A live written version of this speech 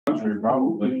country,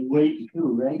 probably. Way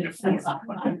too, right?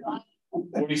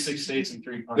 46 states and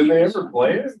 3 countries. Did they ever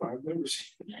play it? I've never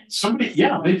seen it. Somebody,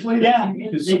 yeah, they played. Yeah,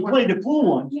 they played the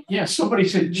pool one. Yeah, somebody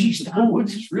said, geez, Tom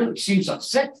Woods really seems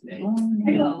upset today.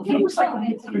 It was like a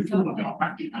month ago.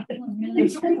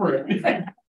 It's over it.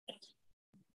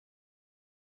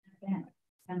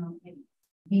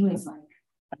 He was like,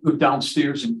 I go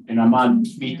downstairs and I'm on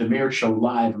Meet the Mayor show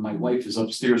live, and my wife is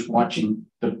upstairs watching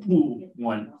the pool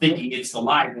one, thinking it's the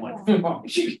live one.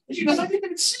 She goes, I didn't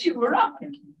even see you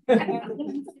around.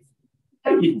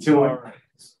 How you doing?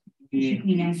 should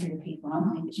be nicer to people.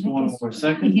 Just one more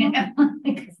second. Yeah. All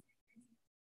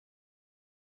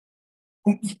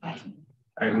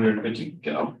right, we're good to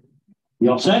go.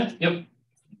 You all set? Yep.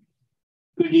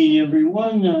 Good evening,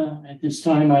 everyone. At this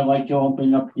time, I'd like to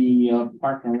open up the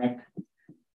Park and Rec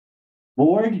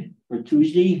Board for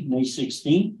Tuesday, May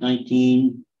 16th,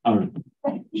 19. Or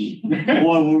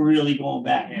we're really going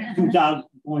back.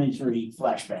 2023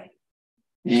 flashback.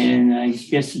 And I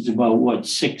guess it's about what,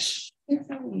 6?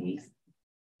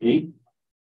 8?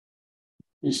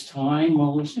 This time,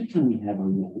 Melissa, can we have a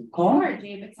roll call? Sure.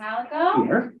 David Salico.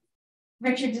 Here.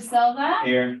 Richard De Silva.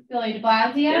 Here. Billy de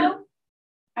Blasio.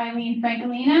 Eileen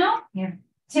Francolino. Here.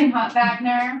 Tim Hott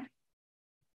Wagner.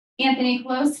 Anthony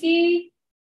Pelosi.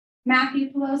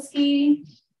 Matthew Pelosi.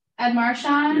 Ed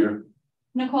Marchand. Here.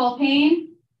 Nicole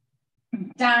Payne.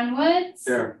 Don Woods.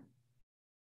 Here.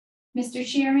 Mr.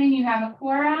 Chairman, you have a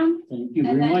quorum. Thank you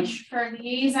And very then much. for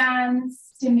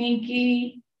liaisons,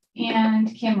 Dominky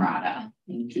and Kim Rada.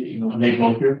 Are they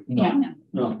both here? Yeah.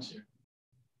 No.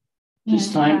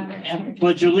 This time,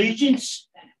 pledge allegiance.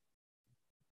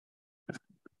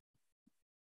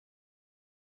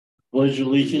 Pledge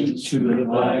allegiance To the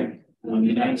flag of the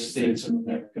United States of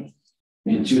America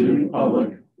and to the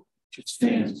republic which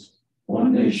stands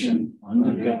one nation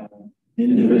under God,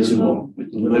 indivisible,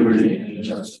 with liberty and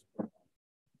justice.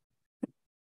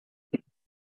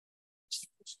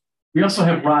 We also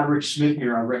have Roderick Smith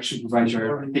here, our rec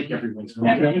supervisor. I think everyone's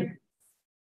met.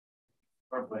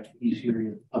 Perfect. He's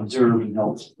here observing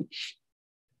notes.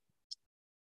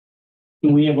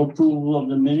 Can we have approval of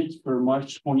the minutes for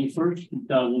March 21st,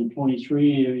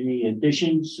 2023? Any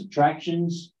additions,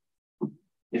 subtractions?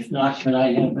 If not, can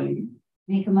I have a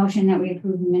Make a motion that we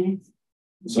approve the minutes.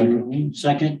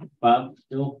 second? Bob,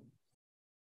 still?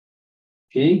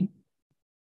 Okay.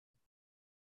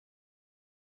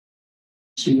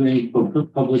 See any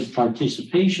public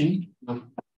participation?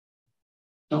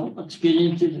 So let's get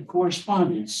into the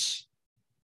correspondence.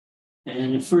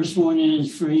 And the first one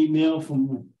is for email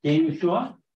from David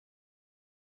Shaw.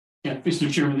 Yeah,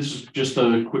 Mr. Chairman, this is just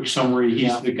a quick summary.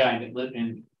 He's the guy that lived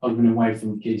in, husband and wife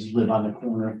and kids live on the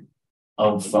corner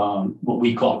of what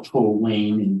we call Toll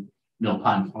Lane and Mill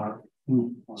Pond Park.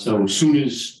 So as soon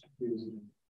as,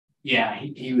 yeah,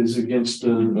 he was against the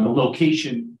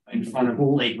location in front of the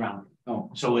playground.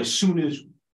 Oh, so as soon as,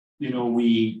 you know,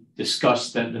 we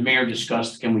discussed that, the mayor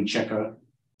discussed, can we check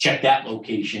that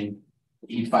location?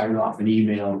 He fired off an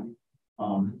email,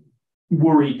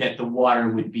 worried that the water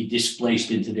would be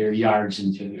displaced into their yards,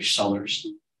 into their cellars.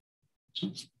 So,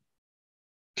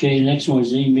 Okay, next one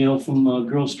is an email from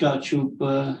Girl Scout Troop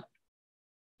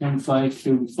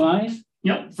 10525.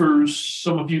 yep, for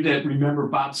some of you that remember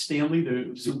Bob Stanley,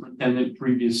 the superintendent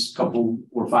previous couple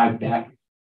or 5 back,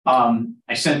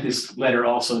 I sent this letter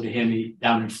also to him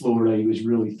down in Florida. He was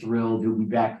really thrilled. He'll be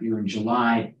back here in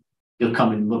July. He'll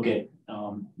come and look at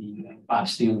the Bob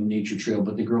Stanley Nature Trail,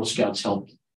 but the Girl Scouts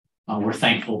helped. We're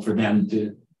thankful for them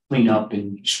to clean up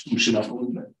and spruce it up a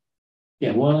little bit.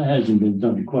 Yeah, well, it hasn't been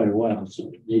done in quite a while,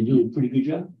 so they do a pretty good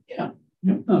job. Yeah.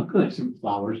 Oh, good. Some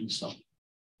flowers and stuff.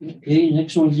 Okay,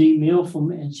 next one's an email from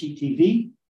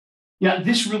NCTV. Yeah,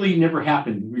 this really never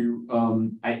happened.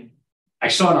 I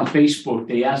saw it on Facebook.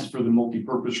 They asked for the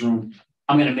multi-purpose room.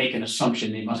 I'm going to make an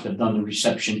assumption they must have done the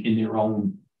reception in their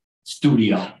own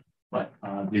studio, but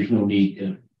there's no need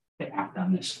to act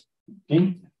on this.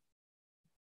 Okay.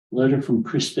 Letter from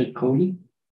Krista Cody.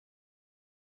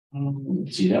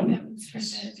 Let's see that one.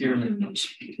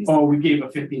 Oh, we gave a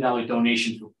 $50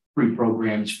 donation for free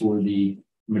programs for the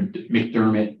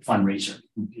McDermott fundraiser.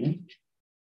 Okay.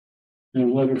 And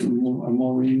a letter from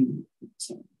Maureen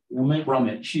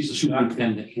Brummett. She's a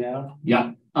superintendent. Yeah.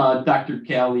 Yeah. Dr.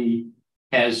 Callie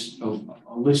has a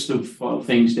list of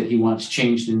things that he wants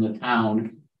changed in the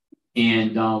town.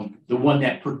 And the one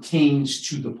that pertains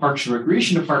to the Parks and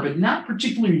Recreation Department, not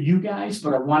particularly you guys,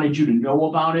 but I wanted you to know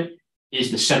about it, is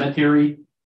the cemetery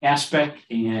aspect.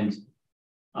 And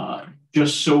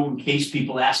just so in case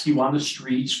people ask you on the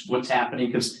streets what's happening,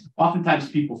 because oftentimes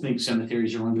people think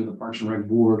cemeteries are under the Parks and Rec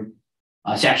Board.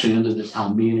 It's actually under the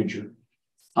town manager.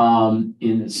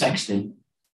 in Sexton.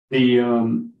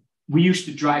 We used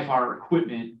to drive our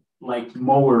equipment like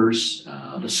mowers,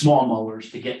 the small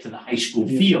mowers, to get to the high school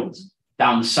fields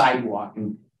down the sidewalk.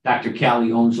 And Dr.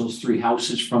 Callie owns those 3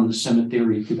 houses from the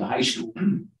cemetery to the high school.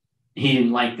 He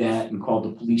didn't like that and called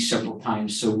the police several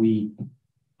times. So we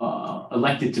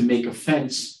elected to make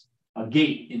a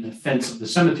gate in the fence of the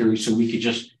cemetery so we could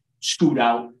just scoot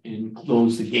out and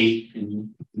close the gate and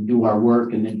do our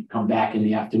work and then come back in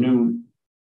the afternoon.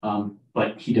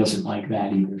 But he doesn't like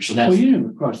that either. So that's you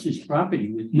never crossed his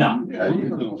property with. no. Yeah, you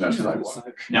know, that's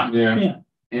sidewalk. No. Yeah.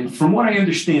 And from what I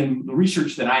understand, the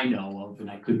research that I know of,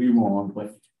 and I could be wrong,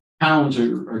 but towns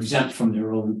are exempt from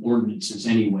their own ordinances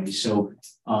anyway. So,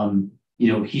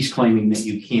 he's claiming that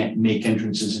you can't make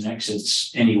entrances and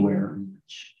exits anywhere.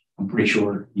 I'm pretty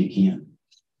sure you can.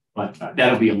 But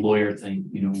that'll be a lawyer thing,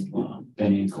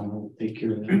 Benny and Cole will take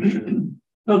care of that.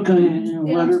 Okay,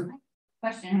 letter.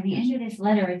 Question, at the end of this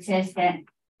letter, it says that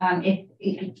if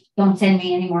don't send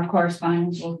me any more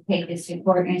correspondence, we'll take this to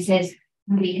court. And it says,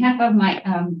 on behalf of my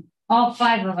all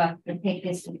 5 of us to take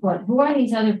this to court. Who are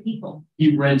these other people?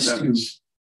 He rents to,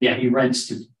 like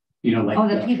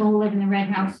The people who live in the red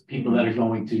house. people that are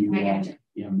going to I got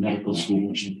you. medical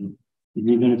school or something.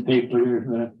 You're gonna pay for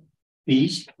their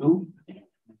fees too?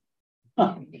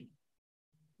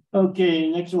 Okay,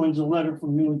 next one's a letter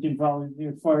from Newington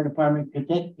Volunteer Fire Department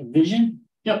Cadet Division.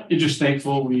 Yep, they're just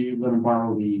thankful we let them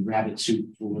borrow the rabbit suit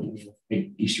for the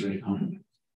big Easter egg hunt.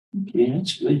 Okay,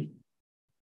 that's good.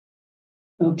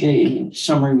 Okay,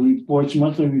 summary reports,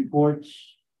 monthly reports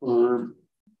for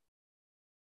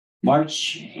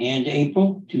March and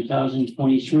April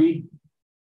 2023.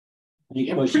 Any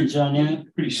Yeah, questions on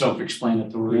that? Pretty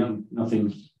self-explanatory. Yeah.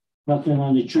 Nothing. Nothing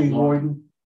on the tree warden?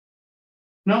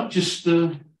 No, just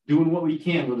doing what we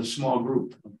can with a small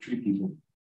group of tree people.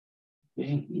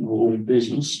 Okay, old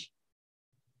business.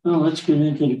 Well, let's get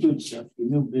into the good stuff, the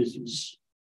new business.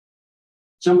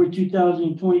 Summer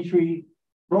 2023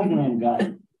 program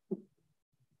guide.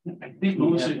 I think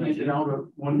Melissa handed out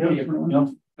one day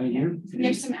right here.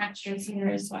 There's some extras here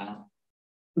as well.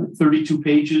 32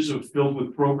 pages filled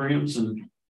with programs and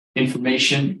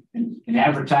information and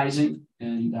advertising,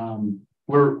 and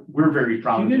we're very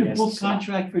proud You of get a it. full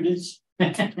contract for this?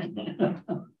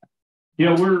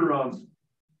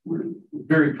 We're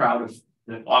very proud of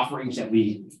the offerings that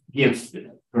we give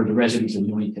for the residents of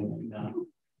Newington,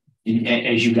 and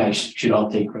as you guys should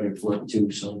all take credit for it too.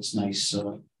 So it's nice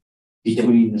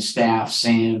between the staff,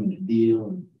 Sam and Adil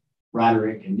and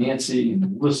Roderick and Nancy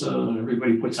and Melissa,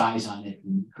 everybody puts eyes on it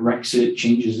and corrects it,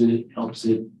 changes it, helps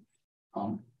it.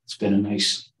 It's been a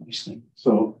nice thing.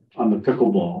 So on the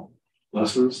pickleball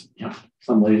lessons, Yeah.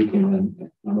 some lady came in, I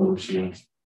don't know who she is,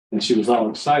 and she was all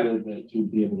excited that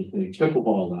she'd be able to take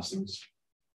pickleball lessons.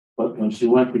 But when she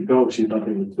went to go, she thought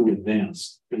they were too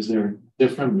advanced. Is there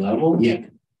different levels? Yeah.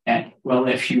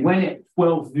 If she went at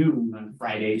 12 noon on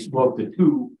Fridays, 12 to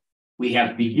 2, we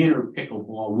have beginner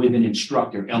pickleball with an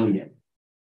instructor, Elliot.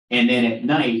 And then at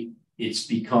night, it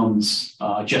becomes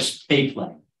just pay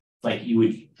play. Like you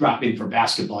would drop in for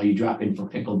basketball, you drop in for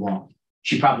pickleball.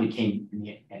 She probably came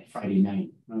at Friday night.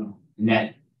 Oh. And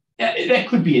that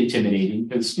could be intimidating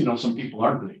because, some people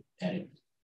are good at it.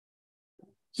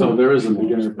 So there is a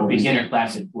beginner. A beginner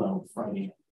class at 12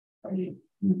 Friday.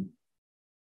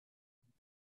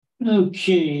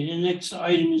 Okay, the next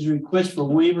item is request for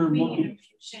waiver.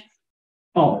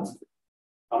 Oh,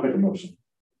 I'll make a motion.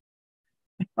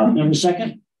 number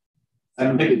second? I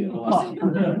don't think it is.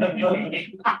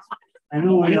 I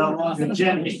know we got a long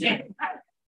agenda.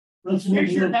 Let's move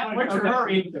What's your on.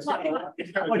 hurry?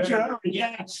 What's your hurry?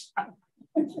 Yes.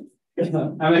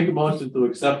 I make a motion to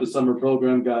accept the summer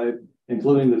program guide,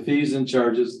 including the fees and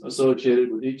charges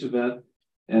associated with each event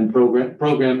and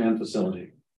program and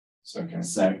facility. Second.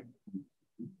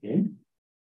 Okay.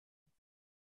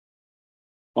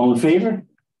 All in favor?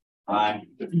 Aye.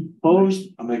 Opposed?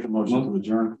 I'll make a motion to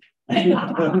adjourn.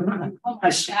 I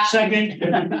second.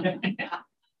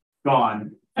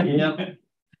 Gone. Yep.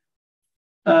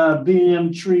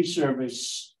 B&M Tree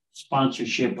Service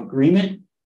sponsorship agreement.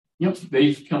 Yep,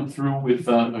 they've come through with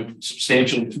a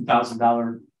substantial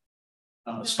 $2,000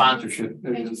 sponsorship.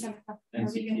 I just have a couple- Are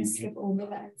we gonna skip over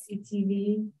that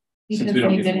CTV? Since Because we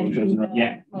don't they get didn't motions, do the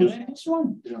yeah. motion? Next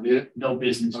one. You don't need it? No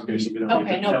business. Okay, so we don't.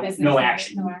 Okay, no No- business. no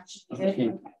action. No action.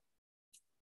 Okay.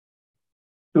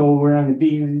 So we're on the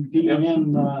B&M,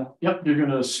 Yep, they're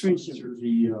gonna sponsor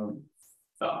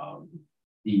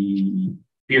the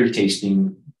beer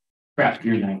tasting craft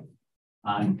beer night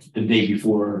on the day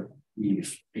before the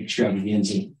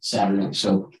extravaganza Saturday.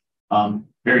 So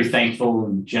very thankful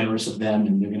and generous of them,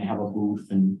 and they're gonna have a booth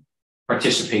and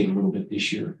participate a little bit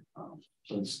this year.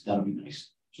 So that'll be nice.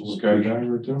 So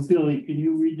Skydiver too? Billy, can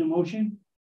you read the motion?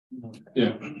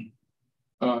 Yeah.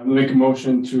 Make a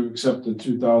motion to accept the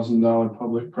 $2,000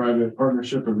 public-private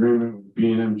partnership agreement with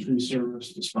B&M Tree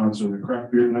Service to sponsor the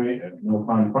craft beer night at Mill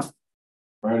Pond Park,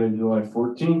 Friday, July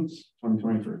 14th,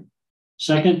 2023.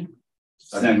 Second,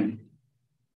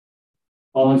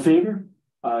 all in favor?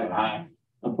 Aye.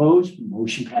 Opposed?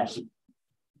 Motion passes.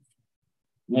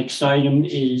 Next item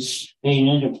is paying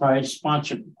enterprise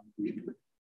sponsor.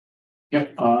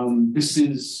 Yep, this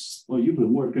is, Well, you've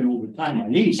been working overtime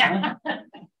on these, huh?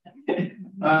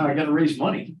 I gotta raise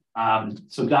money.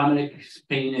 So Dominic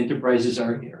Payne Enterprises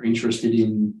are interested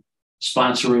in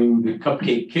sponsoring the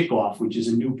Cupcake Kickoff, which is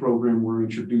a new program we're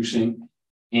introducing.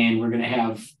 And we're gonna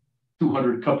have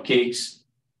 200 cupcakes,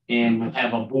 and we'll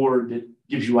have a board that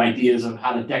gives you ideas of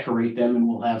how to decorate them, and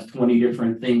we'll have 20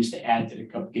 different things to add to the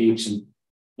cupcakes. And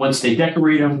once they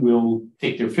decorate them, we'll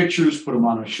take their pictures, put them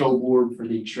on a show board for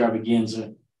the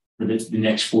extravaganza for the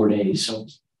next 4 days. So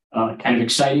kind of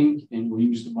exciting, and we'll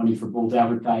use the money for both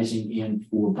advertising and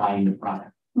for buying the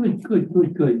product.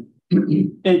 Good.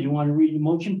 Ed, you want to read the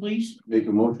motion, please? Make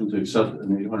a motion to accept an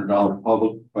 $800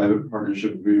 public-private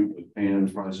partnership agreement with Payne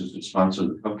Enterprises to sponsor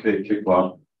the Cupcake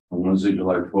Kickoff on Wednesday,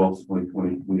 July 12th,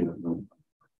 2023 at noon.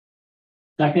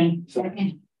 Second,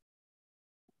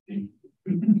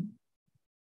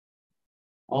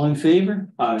 all in favor?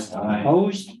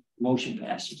 Opposed? Motion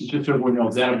passes. Just so everyone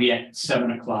knows, that'll be at 7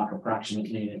 o'clock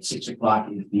approximately, and at 6 o'clock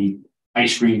is the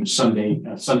ice cream Sunday,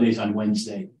 Sundays on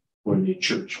Wednesday for the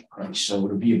Church of Christ. So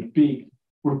it'll be a big,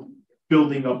 we're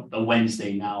building up the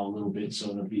Wednesday now a little bit,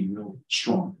 so it'll be real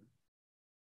strong.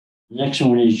 The next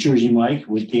one is Jersey Mike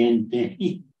with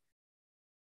Danny.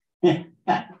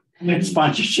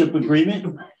 Sponsorship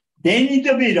agreement. Danny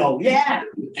DeVito, yeah.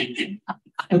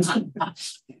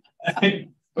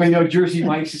 Well, you know, Jersey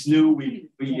Mike's is new.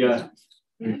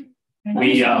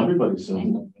 Everybody says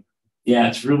that. Yeah,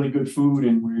 it's really good food,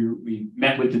 and we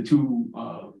met with the two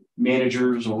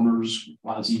managers, owners,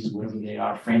 Wazzies, whatever they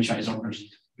are, franchise owners,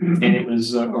 and it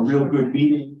was a real good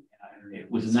meeting. It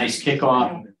was a nice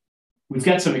kickoff. We've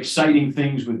got some exciting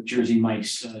things with Jersey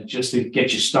Mike's just to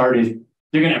get you started.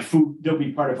 They're gonna have food. They'll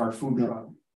be part of our food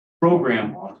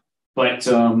program, but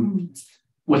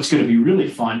what's going to be really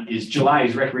fun is July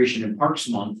is Recreation and Parks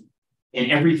Month.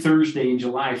 And every Thursday in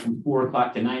July from 4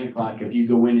 o'clock to 9 o'clock, if you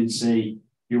go in and say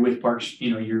you're with Parks, you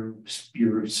know,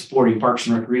 you're supporting Parks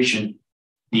and Recreation,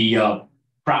 the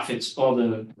profits, all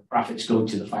the profits go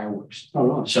to the fireworks.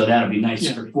 Oh, So that'll be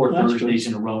nice for 4 that's Thursdays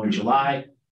in a row in July.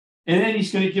 And then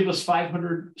he's going to give us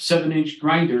 500 7-inch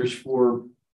grinders for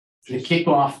the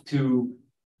kickoff to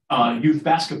youth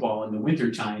basketball in the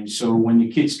winter time. So when the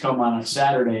kids come on a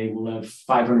Saturday, we'll have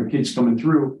 500 kids coming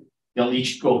through. They'll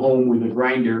each go home with a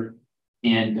grinder,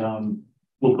 and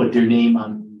we'll put their name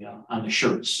on the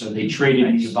shirts. So they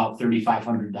traded me about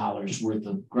 $3,500 worth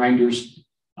of grinders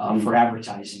for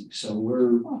advertising. So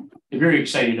we're very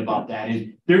excited about that,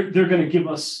 and they're going to give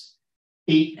us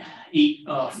eight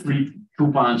free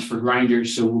coupons for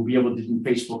grinders. So we'll be able to do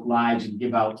Facebook Lives and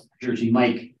give out Jersey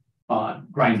Mike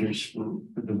grinders for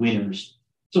the winners.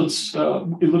 So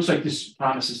it looks like this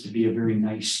promises to be a very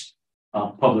nice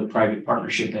public-private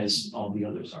partnership, as all the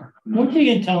others are. Weren't they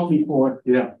in town before?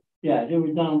 Yeah. Yeah, they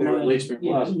were down They were by, at Leesburg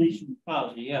yeah, Plaza. Leesburg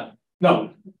Plaza, yeah.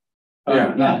 No.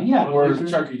 Yeah. Or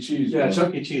Chuck E. Cheese. Yeah,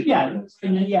 Chuck E. Cheese. Yeah,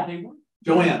 and then, yeah,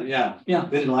 Joanne, yeah. Yeah.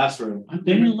 They didn't last very long.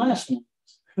 they didn't last one.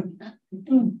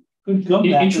 Good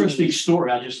comeback. Interesting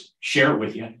story. I'll just share it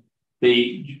with you.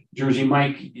 The Jersey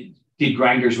Mike did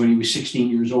grinders when he was 16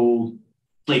 years old,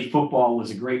 played football, was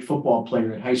a great football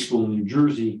player at high school in New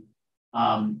Jersey.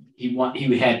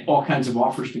 He had all kinds of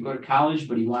offers to go to college,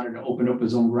 but he wanted to open up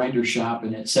his own grinder shop.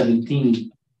 And at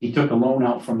 17, he took a loan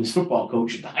out from his football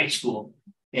coach at the high school,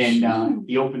 and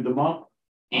he opened them up.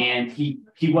 And he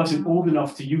wasn't old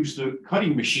enough to use the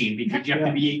cutting machine because you have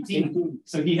to be 18.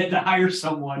 So he had to hire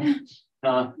someone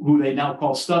who they now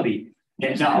call Stubby.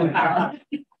 And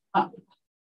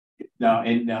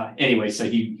anyway, so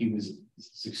he was a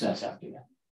success after that.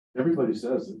 Everybody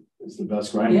says it's the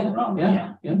best grinder around.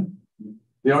 Yeah.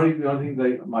 The only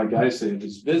thing my guys say is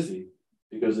it's busy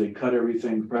because they cut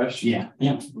everything fresh. Yeah.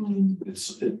 It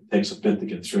takes a bit to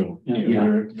get through.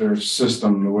 Yeah. Their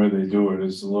system, the way they do it,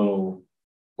 is a little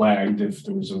lagged if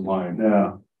there was a line.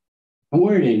 Yeah. And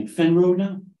where are they? Fenn Road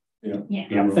now?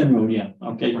 Yeah. Fenn Road, yeah.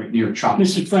 Okay. Right near Chop.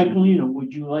 Mr. Francolino,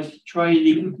 would you like to try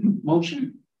the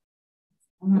motion?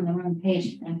 I'm on the wrong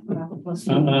page. Hold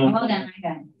on, I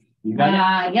got it. You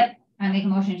got it? Yep, I make a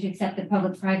motion to accept the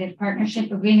public-private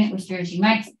partnership agreement with Jersey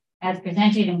Mike's as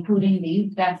presented, including the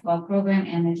youth basketball program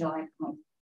and the July promotion.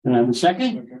 Can I have a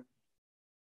second?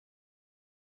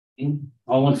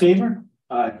 All in favor?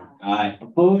 Aye. Aye.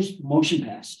 Opposed, motion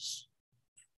passes.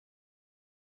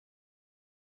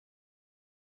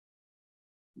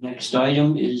 Next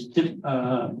item is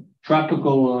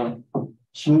Tropical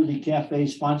Smoothie Cafe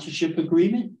sponsorship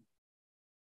agreement.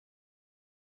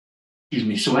 Excuse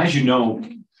me. So as you know,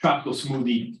 Tropical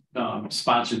Smoothie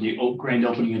sponsored the grand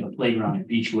opening of the playground at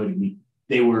Beechwood. And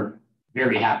they were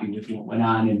very happy with what went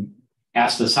on and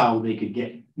asked us how they could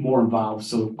get more involved.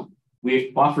 So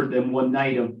we offered them one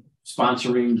night of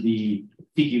sponsoring the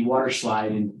Tiki water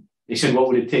slide, and they said, what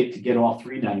would it take to get all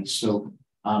 3 nights? So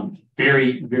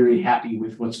very, very happy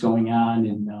with what's going on,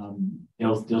 and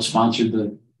they'll sponsor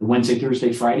the Wednesday,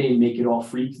 Thursday, Friday, and make it all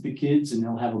free to the kids, and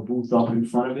they'll have a booth up in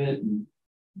front of it, and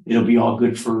it'll be all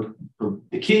good for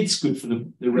the kids, good for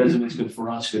the residents, good for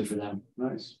us, good for them.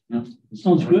 Nice. Yeah.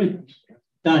 Sounds good.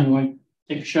 Don, you want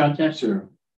to take a shot at that? Sure.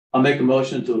 I'll make a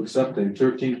motion to accept a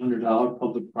 $1,300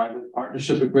 public-private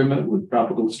partnership agreement with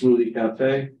Tropical Smoothie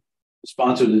Cafe to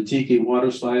sponsor the Tiki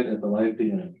water slide at the Live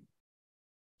Piano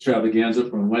extravaganza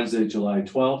from Wednesday, July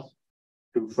 12th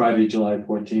through Friday, July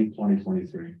 14th,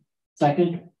 2023.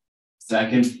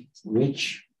 Second,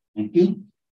 Rich, thank you.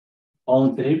 All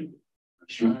in favor?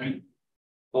 Sure.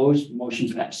 Opposed,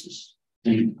 motion passes.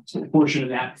 And so a portion of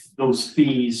that, those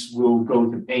fees will go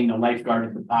to paying the lifeguard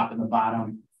at the top and the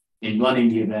bottom in running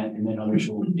the event, and then others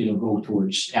it'll go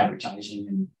towards advertising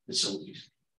and facilities.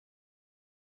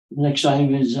 The next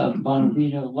item is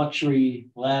Bonavita Luxury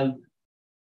Lab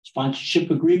sponsorship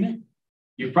agreement.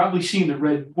 You've probably seen the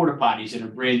red porta potties that are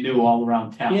brand new all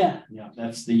around town. Yeah.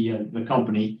 That's the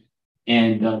company,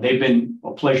 and they've been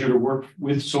a pleasure to work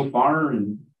with so far,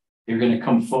 and they're going to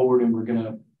come forward, and we're going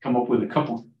to come up with a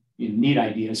couple neat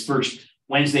ideas. First,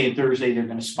 Wednesday and Thursday, they're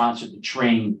going to sponsor the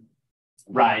train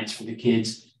rides for the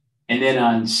kids. And then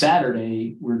on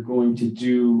Saturday, we're going to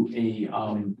do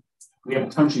we have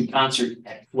a country concert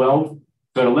at 12,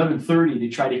 but 11:30 to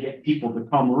try to get people to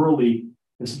come early.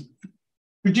 Because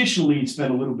traditionally, it's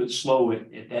been a little bit slow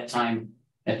at that time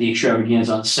at the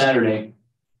extravaganza on Saturday.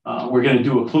 We're going to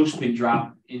do a clothespin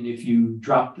drop. And if you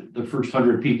drop the first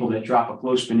 100 people that drop a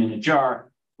clothespin in a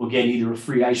jar, will get either a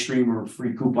free ice cream or a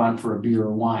free coupon for a beer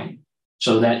or wine.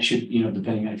 So that should,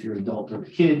 depending on if you're an adult or a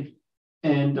kid.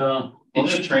 And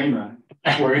it's a train ride.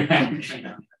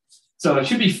 So it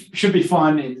should be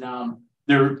fun, and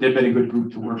they've been a good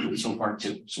group to work with so far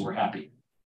too. So we're happy.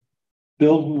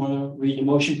 Bill, you want to read the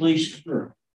motion, please?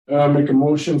 Sure. Make a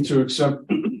motion to accept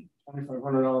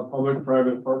 $2,500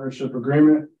 public-private partnership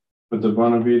agreement with the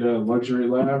Bonavita Luxury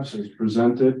Labs as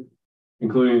presented,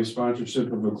 including a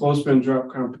sponsorship of a clothespin drop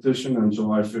competition on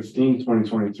July 15,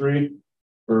 2023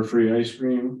 for free ice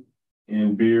cream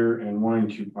and beer and wine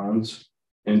coupons,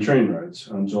 and train rides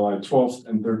on July 12th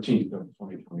and 13th of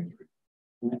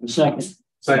 2023.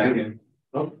 Second.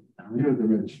 Oh, you're the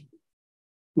Rich.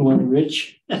 You want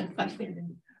Rich?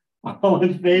 All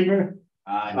in favor?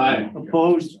 Aye.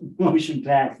 Opposed, motion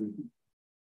passes.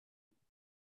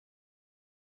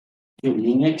 Okay,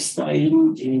 the next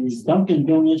item is Dunkin'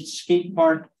 Donuts Skate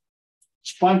Park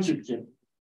sponsorship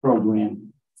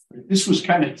program. This was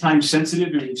kind of time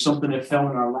sensitive. It was something that fell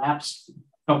in our laps,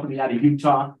 a company out of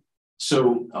Utah.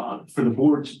 So for the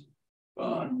board's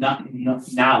not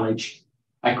enough knowledge,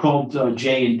 I called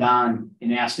Jay and Don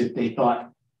and asked if they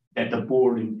thought that the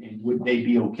board and would they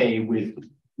be okay with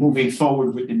moving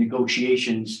forward with the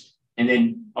negotiations and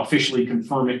then officially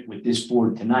confirm it with this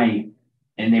board tonight.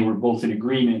 And they were both in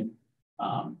agreement.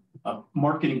 A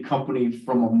marketing company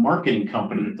from a marketing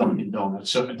company, Dunkin'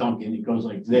 Donuts, so Dunkin', it goes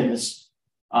like this,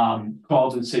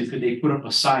 called and said, could they put up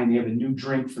a sign? They have a new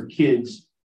drink for kids,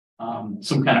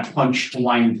 some kind of punch,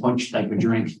 Hawaiian punch type of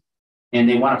drink. And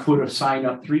they want to put a sign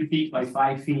up 3 feet by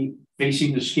 5 feet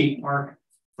facing the skate park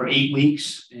for 8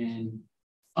 weeks. And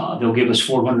they'll give us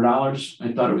 $400.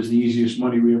 I thought it was the easiest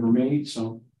money we ever made.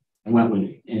 So I went with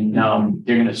it. And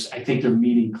I think they're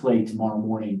meeting Clay tomorrow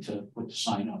morning to put the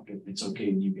sign up if it's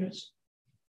okay with you guys.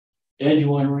 Ed, you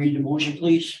want to read the motion,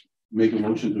 please? Make a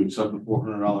motion to accept the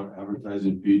 $400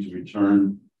 advertising fee to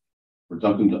return for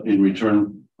Dunkin'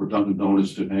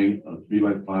 Donuts to hang a 3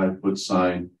 by 5 foot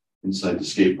sign inside the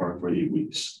skate park for 8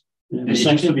 weeks. And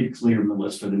just to be clear in the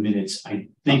list for the minutes, I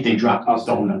think they dropped off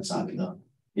donuts on it.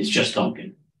 It's just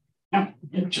Dunkin'. Yeah,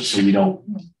 just so we don't.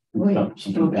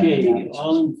 Okay,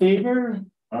 all in favor?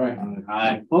 All right.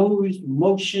 Aye. Opposed,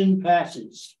 motion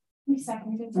passes. Who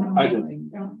seconded? I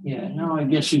did. Yeah, now I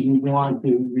guess we can go on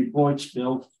to reports,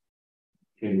 Bill.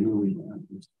 Okay, here we go.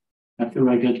 After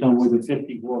I get done with the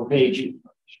 54 pages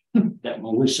that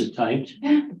Melissa typed.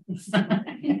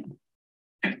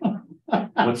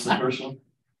 What's the first one?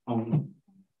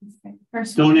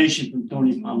 First Donation from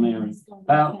Tony Palmieri.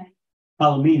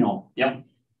 Palomino. Yep.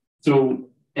 So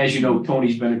as you know,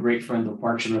 Tony's been a great friend of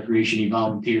Parks and Recreation. He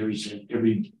volunteers at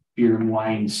every beer and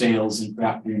wine sales and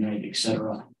craft beer night,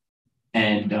 etc.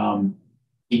 And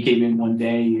he came in one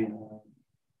day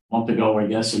a month ago, I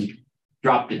guess, and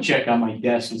dropped a check on my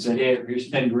desk and said, "Hey, here's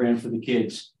 10 grand for the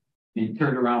kids." And he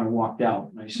turned around and walked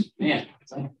out. And I said, "Man,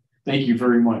 thank you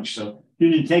very much." So You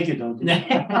didn't take it though, did you?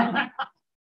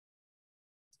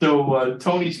 So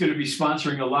Tony's going to be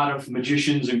sponsoring a lot of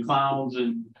magicians and clowns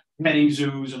and petting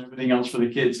zoos and everything else for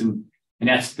the kids, and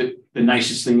that's the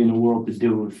nicest thing in the world to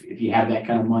do. If you have that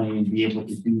kind of money and be able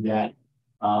to do that,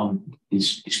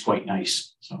 is quite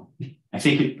nice. So I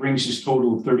think it brings his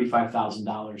total of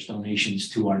 $35,000 donations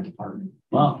to our department.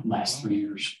 Wow. Last 3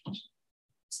 years.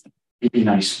 It'd be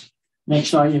nice.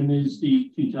 Next item is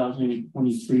the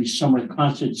 2023 Summer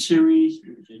Concert Series.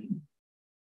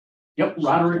 Yep,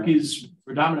 Roderick is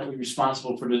predominantly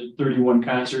responsible for the 31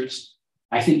 concerts.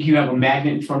 I think you have a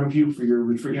magnet in front of you for your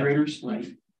refrigerators, right?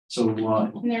 So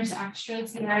And there's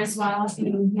extras there as well, if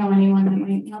you know anyone that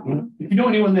might help you. if you know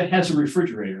anyone that has a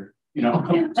refrigerator, you know.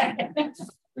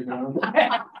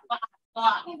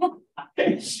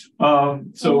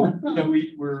 So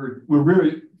we're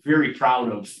very, very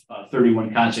proud of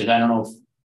 31 concerts. I don't know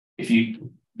if you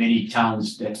many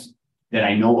towns that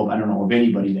I know of, I don't know of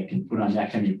anybody that can put on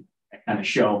that kind of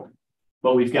show.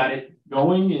 But we've got it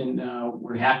going, and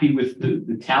we're happy with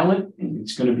the talent, and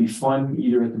it's going to be fun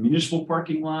either at the municipal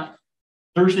parking lot.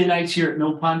 Thursday nights here at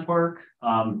Mill Pond Park,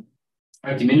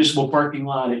 at the municipal parking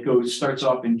lot. It starts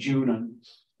off in June on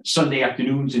Sunday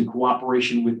afternoons in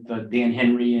cooperation with Dan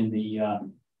Henry and the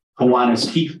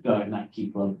Kiwanis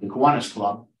the Kiwanis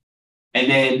Club. And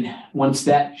then once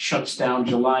that shuts down,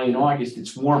 July and August,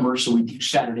 it's warmer, so we do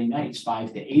Saturday nights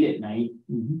 5 to 8 at night.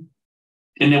 Mm-hmm.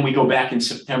 And then we go back in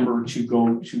September to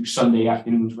go to Sunday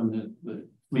afternoons when the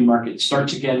flea market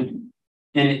starts again.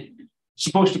 And it's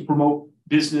supposed to promote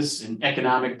business and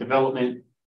economic development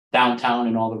downtown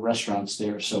and all the restaurants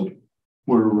there. So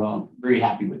we're very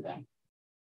happy with that.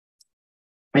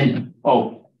 And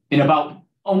and about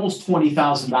almost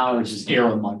 $20,000 is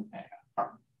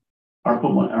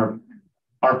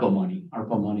ARPA money,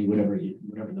 whatever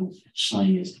the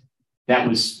slang is. That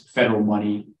was federal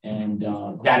money, and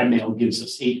Data Mail gives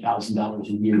us $8,000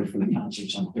 a year for the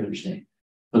concerts on Thursday.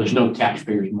 So there's no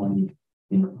taxpayers' money.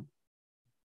 The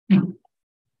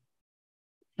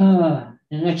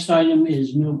next item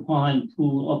is Mill Pond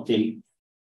Pool Update.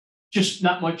 Just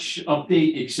not much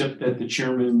update, except that the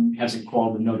chairman hasn't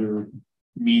called another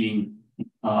meeting.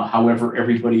 However,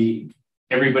 everybody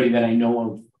that I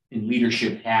know of in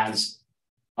leadership has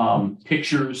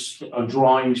pictures of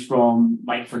drawings from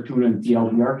Mike Fortuna and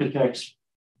DLB Architects,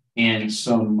 and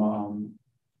some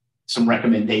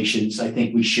recommendations. I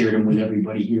think we shared them with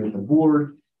everybody here at the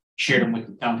board, shared them with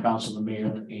the town council, the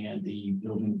mayor, and the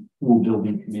pool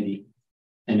building committee.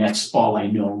 And that's all I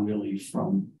know really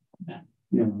from that.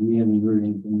 Yeah, we haven't heard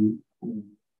anything.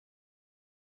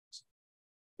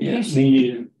 Yeah, Me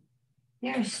neither.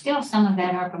 There's still some of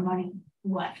that ARPA money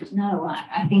left, not a lot.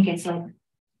 I think it's like,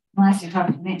 last I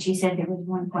talked to Mitch, he said there was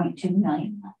 1.2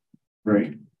 million left.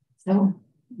 right. So.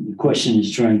 The question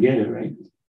is trying to get it, right?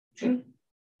 True.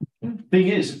 Thing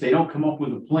is, if they don't come up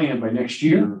with a plan by next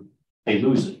year, they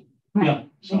lose it. Right. Yeah.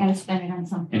 They gotta spend it on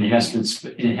something. And it has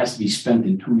to be spent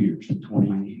in 2 years, in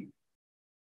 2020.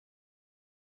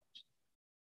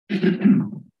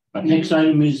 Next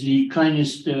item is the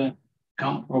kindness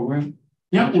count program.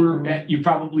 Yeah, you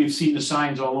probably have seen the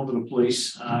signs all over the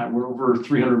place. We're over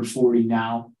 340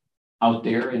 now out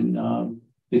there, and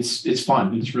it's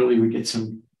fun. It's really, we get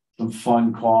some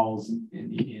fun calls,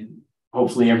 and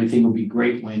hopefully everything will be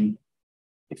great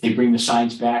if they bring the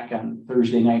signs back on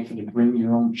Thursday night for the bring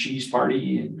your own cheese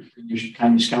party and your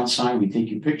kindness count sign. We take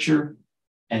your picture,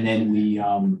 and then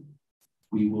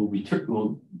we'll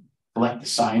collect the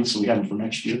signs, so we have them for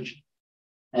next year,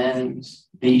 and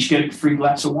they each get a free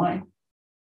glass of wine.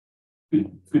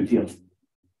 Good deal.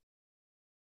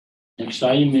 Next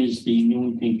item is the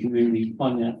Newington Community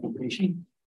Fund application.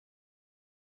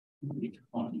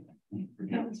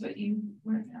 That was what you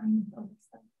worked on.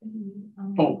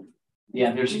 Oh,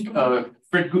 yeah, there's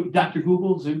Dr.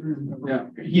 Google's. Yeah,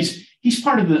 he's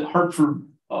part of the Hartford.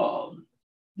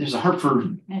 There's a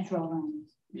Hartford Metro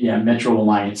Alliance. Yeah, Metro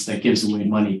Alliance that gives away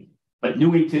money. But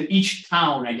Newington, each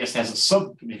town, I guess, has a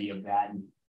subcommittee of that.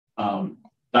 And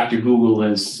Dr. Google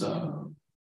has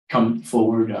come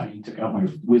forward. He took out my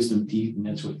wisdom teeth, and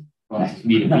that's what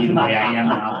me to be the way I am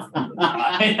now.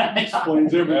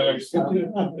 Explains everything.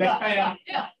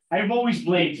 I've always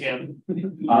blamed him.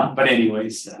 But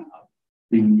anyways,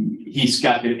 he's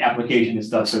got the application and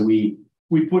stuff. So we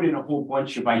put in a whole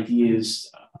bunch of ideas,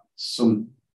 some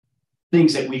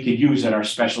things that we could use at our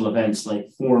special events like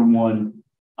 4-in-1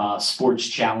 sports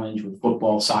challenge with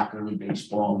football, soccer,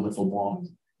 baseball, wiffle ball,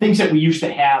 things that we used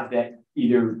to have that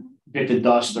either bit the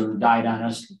dust or died on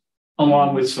us,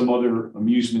 along with some other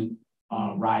amusement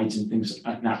rides and things,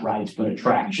 not rides, but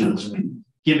attractions and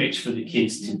gimmicks for the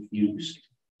kids to use.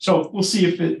 So we'll see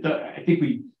if it, I think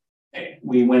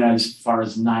we went as far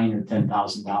as $9,000 or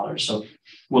 $10,000. So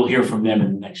we'll hear from them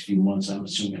in the next few months, I'm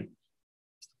assuming.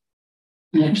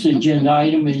 Next agenda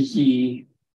item is the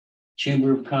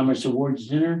Chamber of Commerce Awards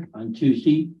Dinner on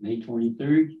Tuesday, May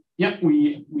 23rd. Yep,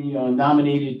 we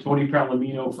nominated Tony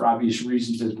Palomino for obvious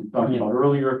reasons, as we talked about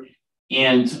earlier,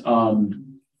 and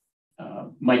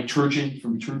Mike Turgeon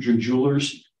from Turgeon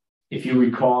Jewelers. If you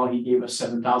recall, he gave us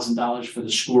 $7,000 for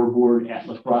the scoreboard at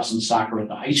lacrosse and soccer at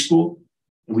the high school.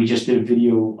 And we just did a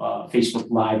video,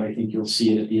 Facebook Live. I think you'll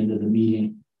see it at the end of the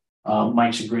meeting.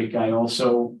 Mike's a great guy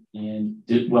also, and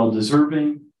well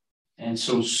deserving. And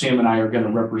so Sam and I are going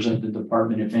to represent the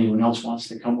department. If anyone else wants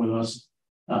to come with us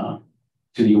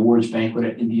to the awards banquet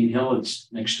at Indian Hill, it's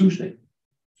next Tuesday.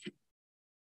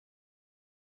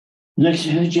 Next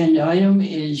agenda item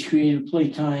is Creative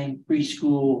Playtime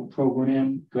Preschool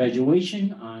Program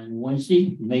graduation on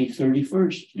Wednesday, May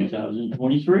 31st,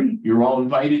 2023. You're all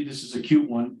invited. This is a cute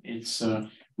one. It's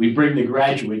we bring the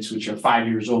graduates, which are 5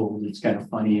 years old. It's kind of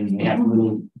funny, and they have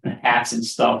little hats and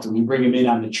stuff, and we bring them in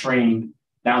on the train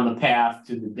down the path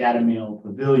to the Data Mail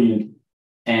Pavilion,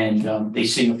 and they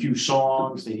sing a few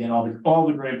songs. They get all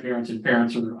the grandparents and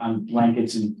parents are on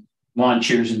blankets and lawn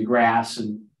chairs in the grass,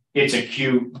 and it's a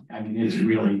cute. I mean, it's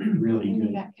really, really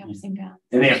good.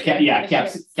 And they have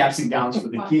caps and gowns for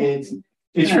the kids.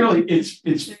 It's really, it's.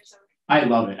 I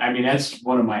love it. I mean, that's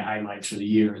one of my highlights for the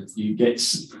year. You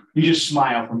just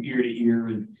smile from ear to ear,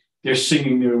 and they're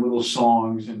singing their little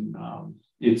songs, and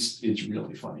it's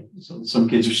really funny. So some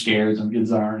kids are scared, some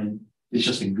kids aren't, and it's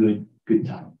just a good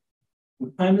time.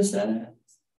 What time is that at?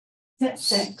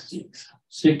 It's at 6.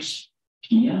 6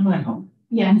 p.m. I hope.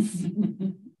 Yes.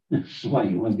 Why,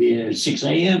 you want to be at 6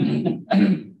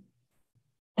 a.m.?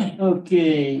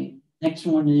 Okay, next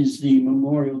one is the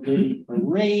Memorial Day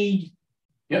Parade.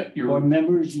 Yep, Board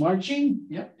members marching.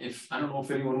 Yep, I don't know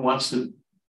if anyone wants to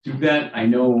do that. I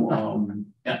know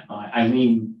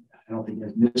Eileen, I don't think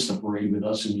has missed a parade with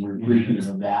us, and we're appreciative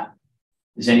of that.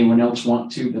 Does anyone else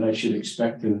want to that I should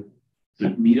expect to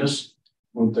meet us?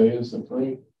 What day is the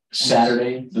parade?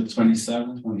 Saturday, The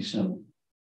 27th. 27th.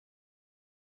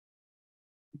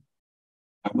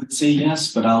 I would say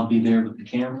yes, but I'll be there with the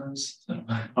cameras. So.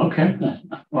 Okay,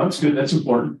 well, that's good. That's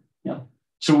important. Yeah.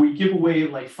 So we give away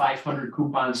like 500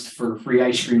 coupons for free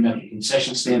ice cream at the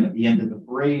concession stand at the end of the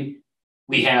parade.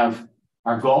 We have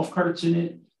our golf carts in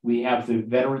it. We have the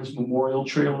Veterans Memorial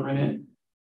Trailer in it,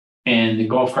 and the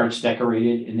golf carts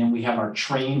decorated. And then we have our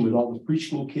train with all the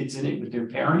preschool kids in it with their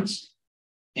parents.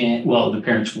 And well, the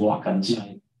parents walk on the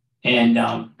side. And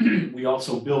we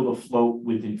also build a float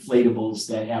with inflatables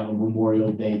that have a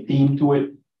Memorial Day theme to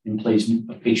it and plays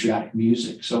patriotic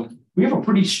music. So we have a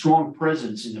pretty strong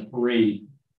presence in the parade.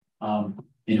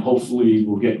 And hopefully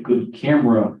we'll get good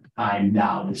camera time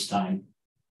this time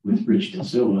with Rich Da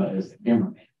Silva as the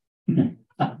cameraman.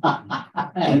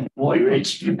 Boy,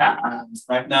 Rich.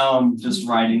 Right now, I'm just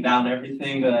writing down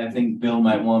everything that I think Bill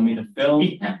might want me to film.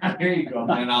 Yeah, there you go.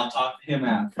 And I'll talk to him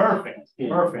after. Perfect.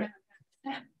 Perfect.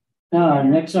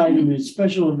 Next item is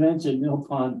special events at Mill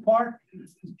Pond Park,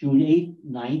 June 8th,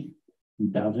 9th,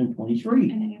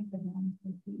 2023.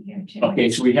 Okay,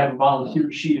 so we have a volunteer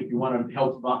sheet if you want to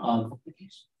help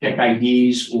check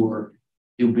IDs or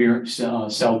do beer,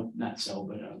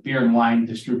 beer and wine,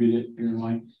 distribute it, beer and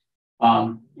wine.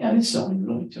 Yeah, it's selling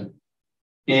really too.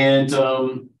 And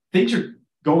things are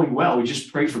going well. We just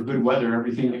pray for good weather.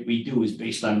 Everything that we do is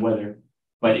based on weather,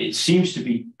 but it seems to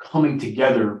be coming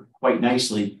together quite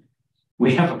nicely.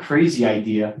 We have a crazy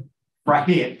idea.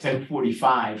 Friday at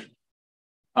 10:45.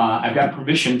 I've got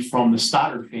permission from the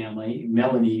Stoddard family.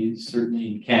 Melanie is certainly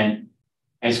in Kent,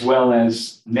 as well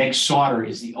as Meg Sauter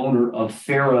is the owner of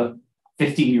Farah,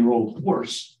 15-year-old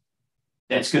horse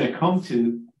that's going to come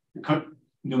to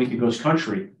Newington Goes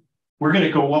Country. We're going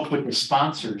to go up with the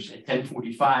sponsors at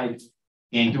 10:45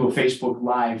 and do a Facebook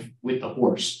Live with the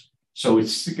horse. So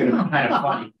it's going to be kind of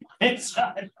funny.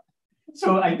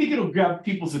 So I think it'll grab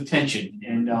people's attention.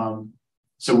 And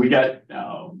so we got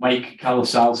Mike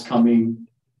Calasal's coming,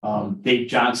 Dave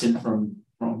Johnson from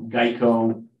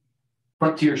Geico,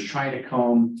 Frontier's trying to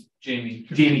come, Jamie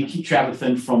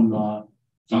Trevathan from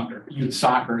Youth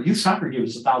Soccer. Youth Soccer gave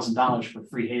us $1,000 for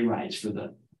free hay rides for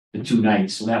the the 2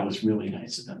 nights. So that was really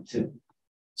nice of them too.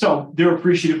 So they're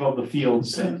appreciative of the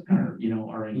fields that are,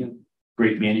 are in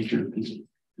great manicured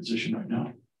position right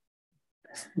now.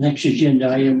 Next agenda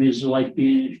item is the Life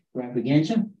Being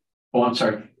Extravaganza. Oh, I'm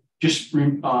sorry. Just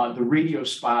the radio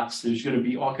spots. There's going to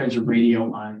be all kinds of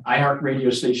radio on iHeart radio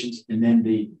stations, and then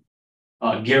the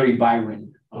Gary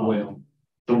Byron, the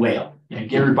whale. Yeah,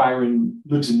 Gary Byron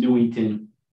lives in Newington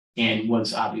and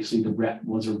was obviously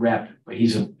was a rep, but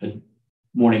he's a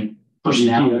morning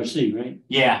personality. DRC, right?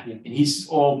 Yeah, and he's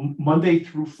all Monday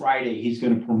through Friday. He's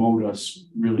going to promote us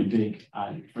really big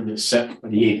for the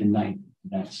 8th and 9th.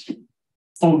 That's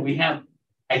we have,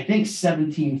 I think,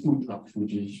 17 food trucks,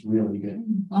 which is really good.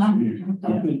 Yeah.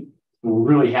 We're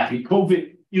really happy.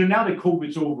 COVID, now that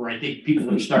COVID's over, I think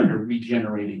people are starting to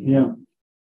regenerating. Yeah.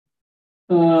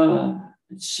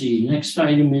 Let's see. Next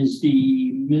item is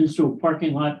the municipal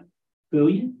parking lot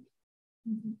billion.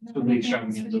 So the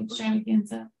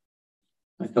extravaganza.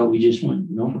 I thought we just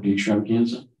went. No, The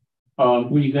extravaganza.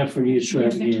 what do you got for the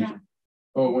extravaganza?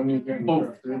 Oh, when you get.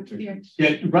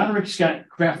 Yeah, Roderick's got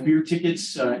craft beer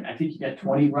tickets. I think you got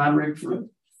 20, Roderick, for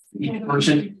each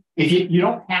person. If you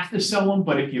don't have to sell them,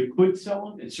 but if you could sell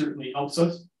them, it certainly helps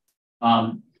us.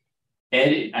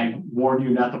 Ed, I warn you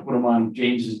not to put them on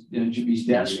James's and Jimmy's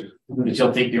desk because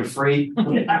he'll think they're free.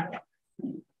 One way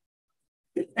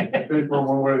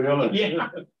or the other. Yeah.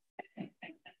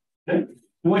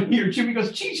 One year, Jimmy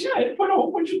goes, geez, yeah, I put a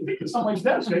whole bunch of tickets on my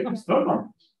desk. I just don't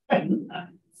know.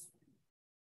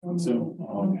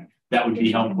 So that would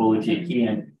be helpful if you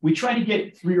can. We try to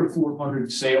get 300 or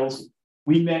 400 sales.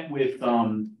 We met with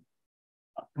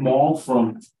Kamal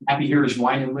from Happy Heroes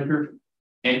Wine and Liquor,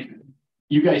 and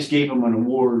you guys gave him an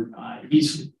award.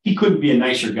 He couldn't be a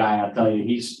nicer guy, I'll tell you.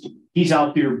 He's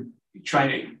out there trying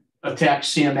to attack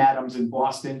Sam Adams in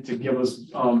Boston to give us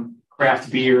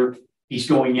craft beer. He's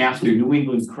going after New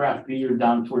England craft beer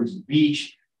down towards the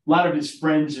beach. A lot of his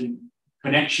friends and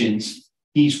connections.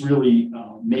 He's really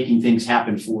making things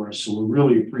happen for us. So we're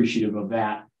really appreciative of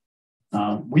that.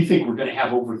 We think we're going to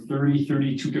have over 30,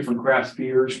 32 different craft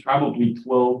beers, probably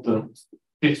 12 to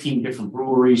 15 different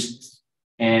breweries.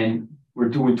 And we're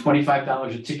doing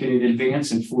 $25 a ticket in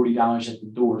advance and $40 at the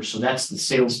door. So that's the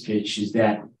sales pitch, is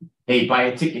that, hey, buy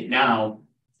a ticket now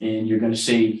and you're going to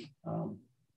save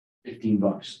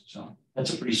 $15. So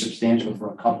that's a pretty substantial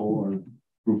for a couple or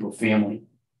group of family.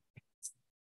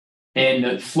 And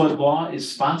the Flood Law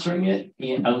is sponsoring it,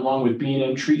 and along with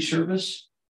B&M Tree Service.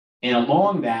 And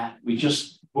along that, we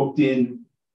just booked in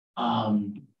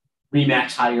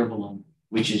Remax Hot Air Balloon,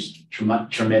 which is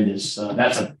tremendous.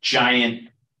 That's a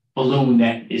giant balloon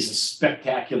that is a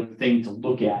spectacular thing to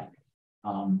look at.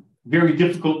 Very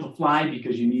difficult to fly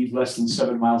because you need less than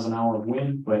 7 miles an hour of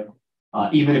wind, but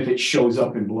even if it shows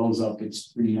up and blows up, it's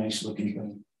pretty nice looking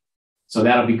thing. So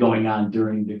that'll be going on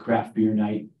during the craft beer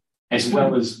night. As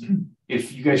well as,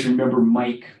 if you guys remember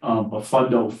Mike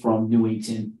Buffando from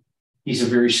Newington, he's a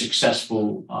very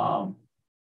successful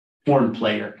horn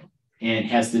player and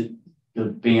has the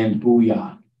band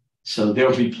Booyah. So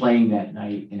they'll be playing that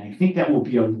night. And I think that will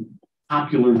be a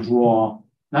popular draw,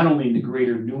 not only in the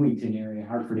greater Newington area,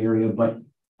 Hartford area, but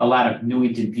a lot of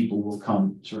Newington people will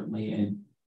come, certainly. And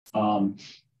for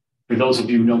those of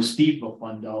you who know Steve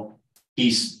Buffando,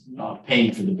 he's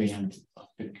paying for the band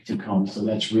to come. So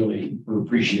that's really, we're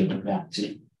appreciative of that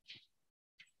too.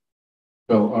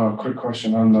 Bill, quick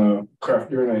question on the craft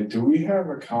beer night. Do we have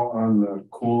a count on the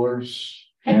coolers?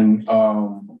 And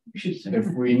if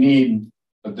we need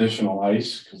additional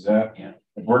ice, because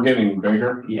if we're getting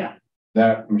bigger,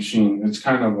 that machine, it's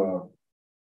kind of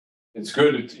it's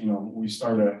good. It's, we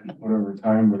start at whatever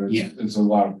time, but it's a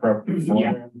lot of prep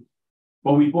beforehand.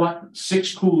 Well, we bought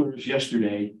 6 coolers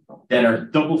yesterday that are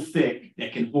double thick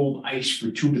that can hold ice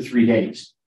for 2 to 3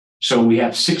 days. So we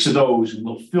have 6 of those, and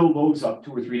we'll fill those up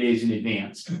 2 or 3 days in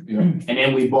advance. And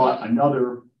then we bought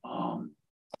another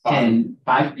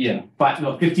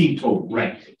 15 total,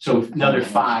 right? So another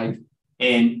 5,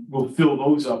 and we'll fill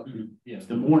those up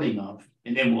the morning of,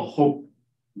 and then we'll hope.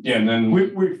 Yeah, and then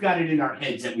we've got it in our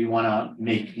heads that we want to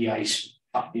make the ice,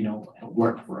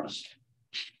 work for us.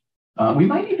 We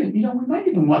might even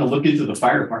want to look into the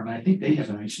fire department. I think they have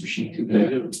an ice machine too. They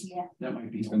do. Yeah. That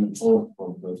might be. and the full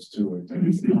of those too, I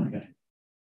think. Okay.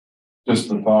 Just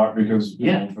the thought, because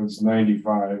Yeah. if it's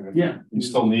 95, and you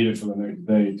still need it for the next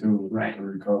day too, Right. to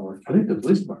recover. I think the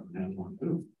police department has one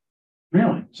too.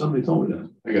 Really? Somebody told me that.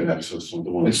 I got access to the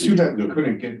one. It's too bad we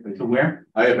couldn't get To the, where?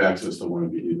 I have access to one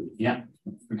of you.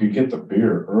 we could get the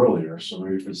beer earlier, so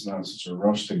if it's not such a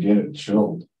rush to get it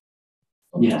chilled.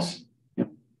 Yes. Yep.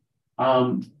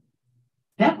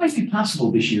 That might be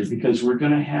possible this year because we're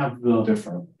going to have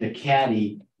Different. the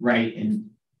caddy right?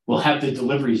 And we'll have the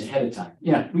deliveries ahead of time.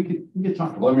 Yeah, we could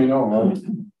talk about Let me know. I'll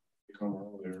come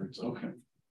earlier. It's okay.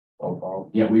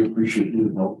 Yeah, we appreciate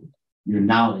your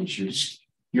knowledge,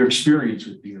 your experience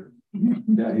with beer.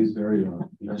 Yeah, he's very,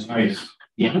 That's nice.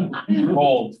 Yeah.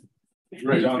 Cold.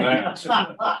 Right on that.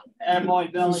 And my It's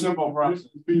a belly. simple process.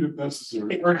 beat if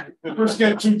necessary. First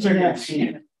get 2 tickets.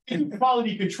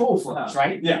 Quality control for us,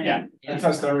 right? Yeah. I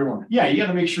test everyone. Yeah, you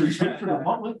gotta make sure he's good for the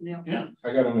public. Yeah.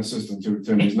 I got an assistant too,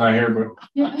 Tim. He's not here,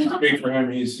 but speak for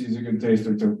him. He's a good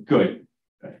taster too. Good.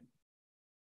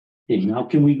 Okay, now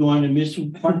can we go on to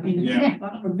Mr. Parking? Yeah.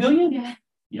 Pavilion?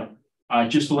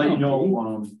 Just to let you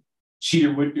know,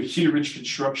 Cedar Ridge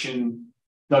Construction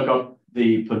dug up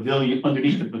the pavilion,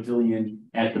 underneath the pavilion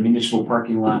at the municipal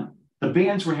parking lot. The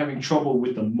bands were having trouble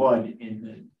with the mud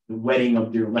and the wetting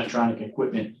of their electronic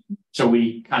equipment. So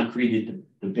we concreted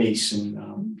the base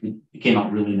and it came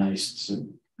out really nice. It's a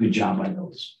good job by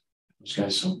those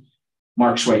guys. So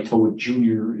Mark Swiatowick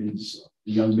Jr. is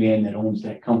the young man that owns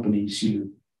that company, Cedar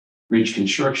Ridge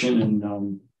Construction,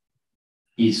 and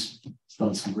he's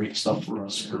done some great stuff for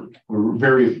us. We're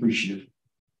very appreciative.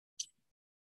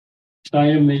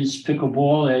 Item is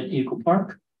pickleball at Eagle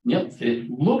Park. Yep, it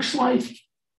looks like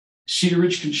Cedar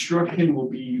Ridge Construction will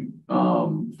be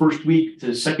first week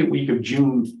to second week of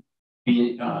June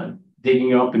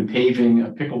digging up and paving a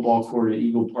pickleball court at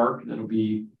Eagle Park. That'll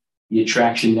be the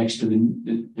attraction next to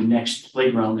the next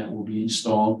playground that will be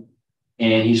installed.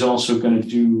 And he's also going to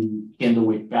do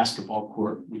Candlewick basketball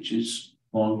court, which is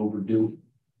long overdue.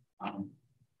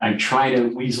 I'm trying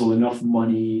to weasel enough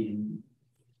money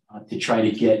to try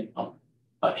to get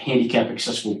a handicap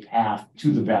accessible path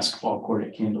to the basketball court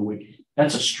at Candlewick.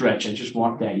 That's a stretch. I just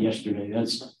walked that yesterday.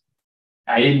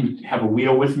 I didn't have a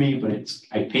wheel with me, but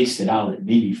I paced it out at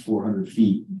maybe 400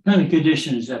 feet. What kind of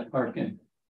condition is that park in?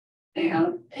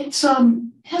 Yeah, it's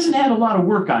hasn't had a lot of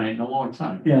work on it in a long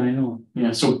time. Yeah, I know.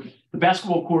 Yeah, so the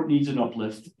basketball court needs an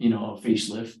uplift, a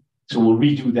facelift. So we'll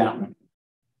redo that one.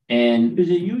 And Is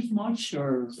it used much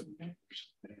or?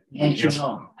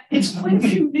 it's quite a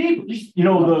few neighbors.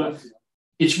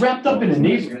 It's wrapped up in a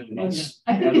neighborhood.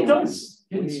 I think it does.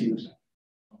 It's used.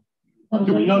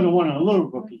 We know the one on Little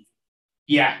Brook.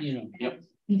 Yeah. Yep.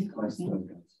 He's closing.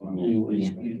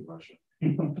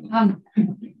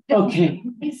 Okay.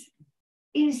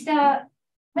 Is the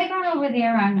playground over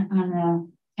there on the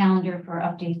calendar for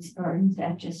updates, or is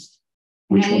that just?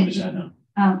 Which one is that now?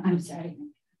 I'm sorry.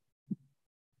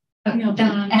 Mill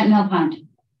Pond. At Mill Pond.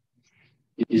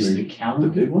 Is the calendar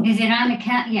big one? Is it on the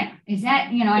yeah, is that,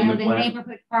 I In know the the plan?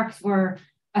 neighborhood parks were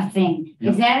a thing.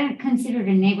 Yep. Is that considered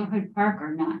a neighborhood park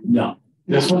or not? No.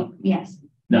 This one? Yes.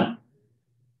 No.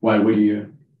 Why? What do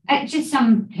you? Just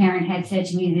some parent had said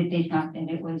to me that they thought that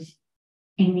it was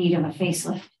in need of a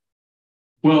facelift.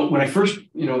 Well, when I first,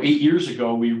 8 years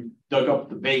ago, we dug up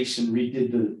the base and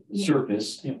redid the Yeah.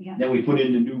 surface. Yeah. Then we put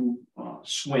in the new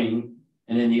swing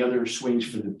and then the other swings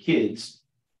for the kids.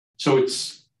 So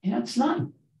it's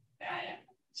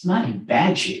not in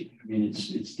bad shape. I mean,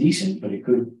 it's decent,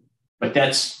 but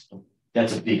that's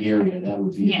a big area. That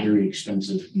would be Yeah. very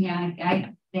expensive. Yeah,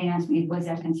 they asked me, was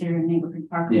that considered a neighborhood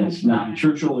park? Yeah, it's not.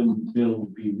 Churchill and Bill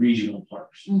would be regional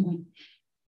parks. Mhm.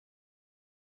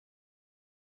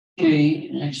 Okay,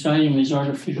 next item is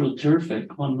artificial turf at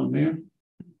Columbia.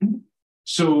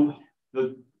 So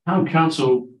the town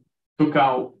council took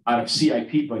out of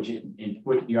CIP budget and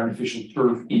put the artificial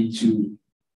turf into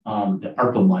the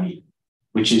ARPA money,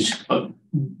 which is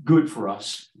good for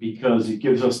us because it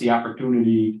gives us the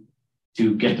opportunity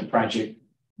to get the project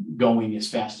going as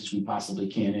fast as we possibly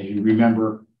can. As you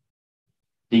remember,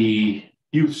 the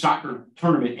youth soccer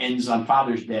tournament ends on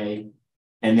Father's Day,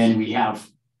 and then we have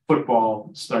football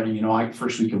starting,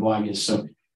 first week of August. So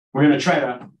we're going to try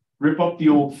to rip up the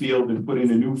old field and put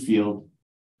in a new field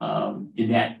in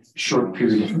that short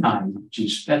period of time,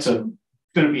 that's going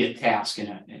to be a task and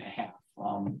a half.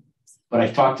 But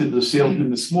I talked to the salesman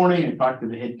this morning. I talked to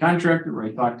the head contractor.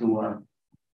 I talked to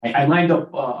I lined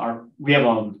up we have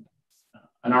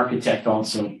an architect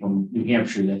also from New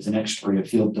Hampshire that's an expert at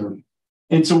field turf.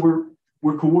 And so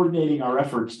we're coordinating our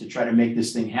efforts to try to make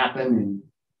this thing happen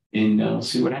and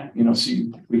see what happens,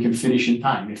 see if we can finish in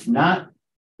time. If not,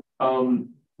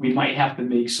 we might have to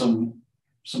make some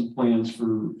plans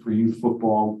for youth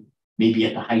football, maybe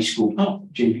at the high school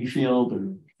JV field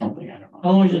or something. I don't know.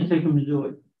 How long does it take them to do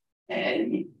it?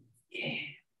 And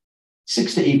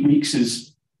 6 to 8 weeks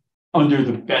is under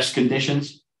the best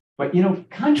conditions, but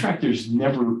contractors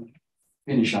never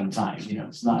finish on time.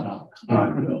 It's not a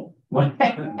what?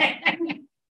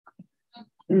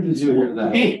 Where did you hear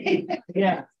that?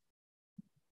 Yeah.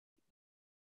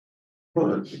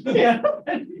 First. Yeah.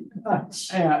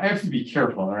 I have to be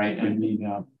careful, right? I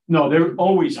mean, no, they're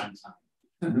always on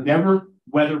time. Never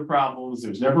weather problems,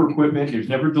 there's never equipment, there's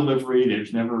never delivery,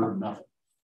 there's never nothing.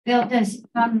 Bill, does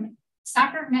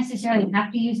soccer necessarily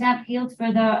have to use that field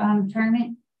for the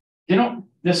tournament? They don't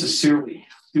necessarily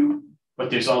have to, but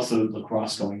there's also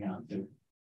lacrosse going on too.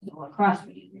 Lacrosse,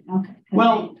 okay.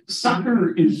 Well,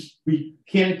 soccer is, we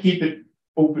can't keep it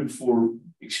open for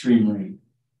extreme rain.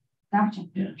 Gotcha.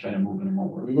 Yeah, try to move them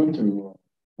over. We went to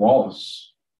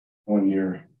Wallace one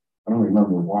year. I don't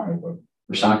remember why, but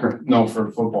For soccer? no,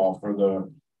 for football, for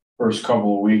the first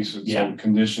couple of weeks, it's Yeah. like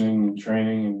conditioning and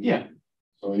training. And Yeah.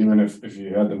 so even if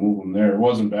you had to move them there, it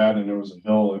wasn't bad, and there was a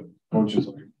hill that coaches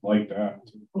like that.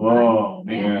 Oh,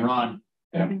 man, Yeah. Ron.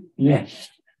 Yeah.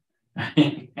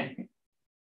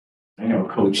 I know a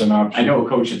coach. It's an option. I know a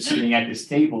coach that's sitting at this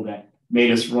table that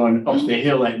made us run up the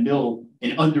hill at Mill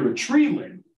and under a tree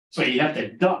limb. So you'd have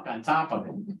to duck on top of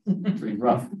it. Pretty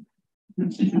rough.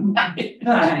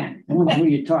 I don't know who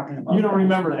you're talking about. You don't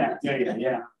remember that,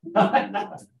 yeah.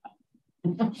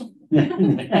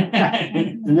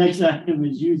 The next item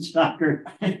is youth soccer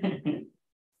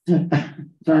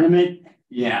tournament.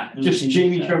 Yeah, just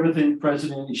Jamie Trevethan,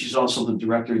 president, and she's also the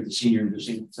director of the Senior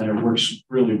Entertainment Center, works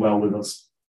really well with us.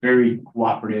 Very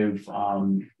cooperative,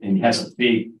 and has a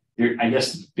big, I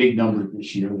guess, big number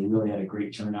this year. We really had a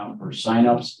great turnout for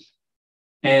signups.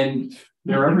 And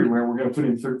they're everywhere. We're gonna put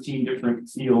in 13 different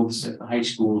fields at the high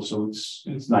school, so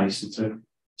it's nice. It's a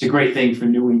great thing for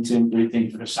Newington, great thing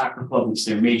for the soccer club. It's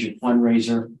their major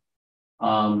fundraiser.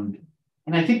 And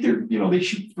I think they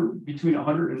shoot for between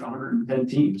 100 and 110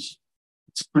 teams.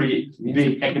 It's a pretty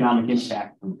big economic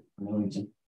impact for Newington.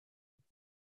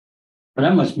 But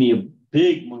that must be a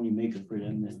big money maker for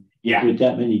them then, Yeah, with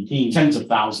that many teams. tens of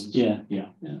thousands. Yeah.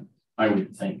 I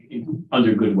would think,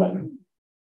 under good weather.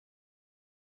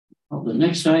 Well, the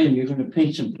next item, you're gonna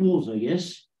paint some pools, I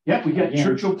guess. Yeah, we got Yeah.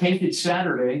 Churchill painted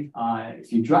Saturday.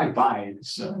 If you drive by,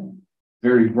 it's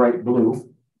very bright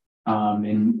blue.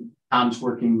 And Tom's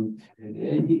working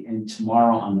today and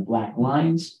tomorrow on the black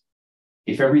lines.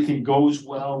 If everything goes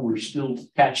well, we're still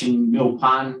patching Mill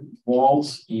Pond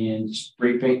walls and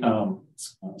spray paint, not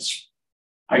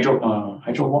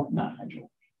hydro.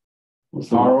 What's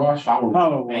the Power word? wash? Power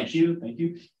Power wash. Thank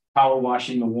you. Power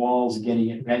washing the walls, getting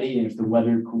it ready, and if the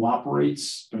weather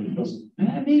cooperates, or it doesn't,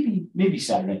 maybe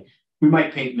Saturday. We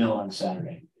might paint Mill on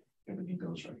Saturday, if everything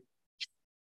goes right.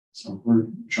 So we're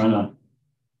trying to,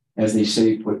 as they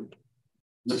say, put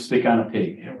lipstick on a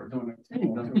pig. Yeah, we're doing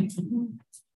it.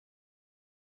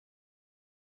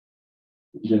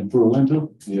 Is that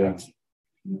Berlin? Yeah.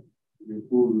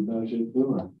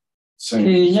 Same.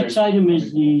 Okay, next item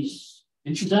is the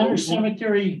Didn't you Center close one?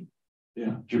 Cemetery.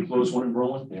 Yeah. Did you close one in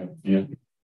Berlin? Yeah.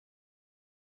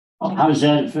 How does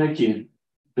that affect you,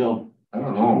 Bill? I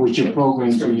don't know. With your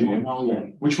programs? It's gonna be Oh, yeah.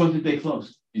 Which one did they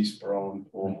close? East Berlin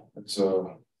pool. It's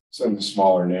in a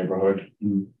smaller neighborhood.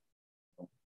 Mm.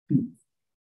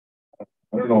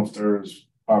 I don't know if they're as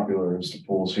popular as the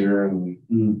pools here, and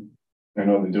I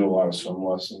know they do a lot of swim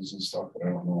lessons and stuff, but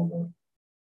I don't know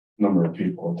the number of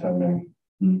people attending.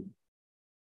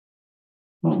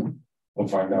 Well, We'll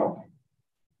find out.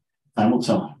 time will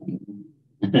tell.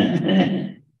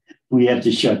 We have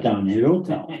to shut down the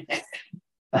hotel.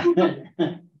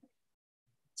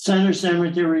 Center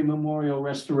Cemetery Memorial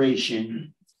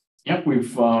Restoration Yep,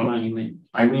 we've, Monument.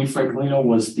 Eileen Franklino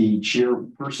was the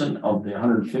chairperson of the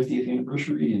 150th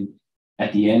anniversary, and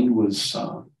at the end was,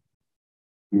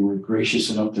 we were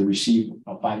gracious enough to receive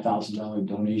a $5,000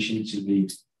 donation to the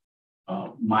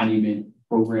monument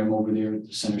program over there at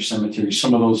the Center Cemetery.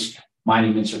 Some of those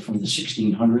monuments are from the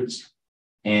 1600s.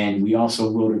 And we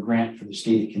also wrote a grant for the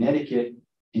state of Connecticut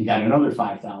and got another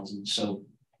 5,000. So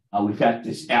we've got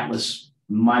this Atlas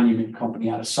Monument Company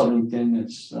out of Southington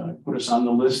that's put us on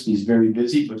the list. He's very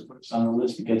busy, but put us on the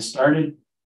list to get started.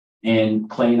 And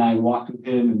Clay and I walked with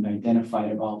him and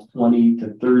identified about 20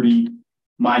 to 30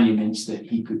 monuments that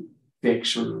he could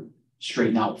fix or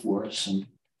straighten out for us. And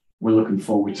we're looking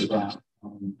forward to that.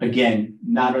 Again,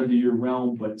 not under your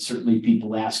realm, but certainly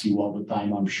people ask you all the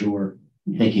time, I'm sure,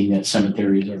 thinking that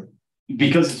cemeteries are,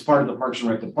 because it's part of the Parks and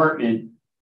Rec department,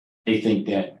 they think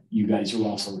that you guys are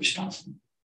also responsible.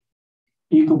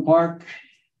 Eagle Park,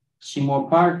 Seymour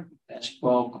Park,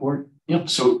 basketball court. Yep,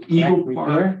 so Eagle Park.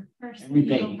 Repair. First Every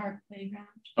Eagle day. Park Playground.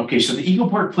 Okay, so the Eagle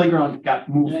Park Playground got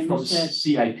Did I moved from miss that?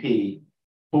 CIP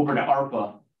over to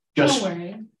ARPA, just Don't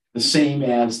worry. the same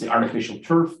as the artificial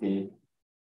turf did.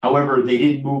 However, they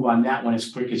didn't move on that one as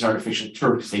quick as artificial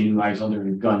turf because they knew I was under the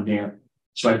gun there.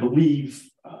 So I believe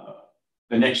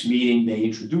the next meeting, they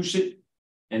introduce it,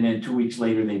 and then 2 weeks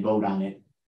later, they vote on it.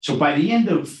 So by the end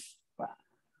of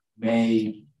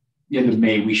May, the end of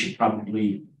May, we should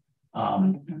probably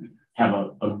have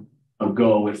a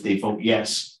go if they vote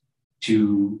yes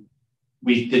to,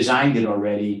 we designed it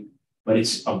already, but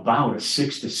it's about a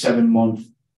 6 to 7 month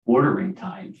ordering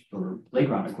time for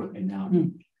playground equipment now.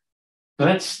 So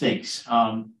that stinks.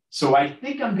 So I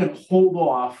think I'm gonna hold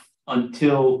off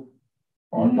until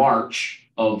March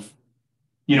of,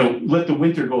 let the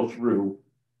winter go through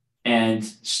and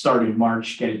start in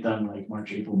March, get it done like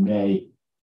March, April, May.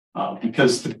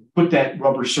 Because to put that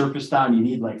rubber surface down, you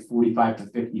need like 45 to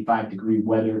 55-degree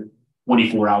weather,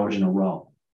 24 hours in a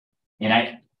row. And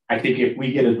I think if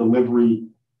we get a delivery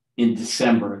in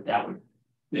December,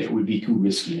 it would be too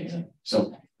risky. I think.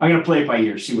 So I'm gonna play it by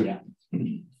ear, see what happens.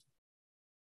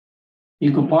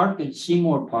 Eagle Park and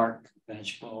Seymour Park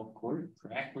basketball court,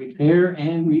 crack repair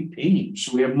and repainting.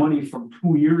 So we have money from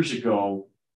 2 years ago.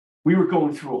 We were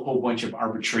going through a whole bunch of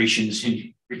arbitrations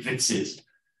and grievances.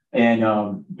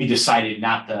 And we decided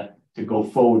not to go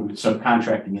forward with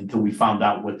subcontracting until we found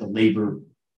out what the labor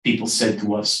people said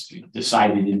to us,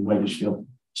 decided in Wethersfield.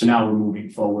 So now we're moving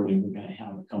forward and we're going to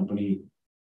have a company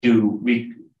do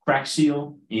crack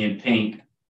seal and paint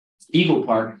Eagle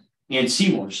Park and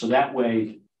Seymour. So that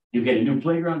way you get a new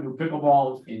playground, new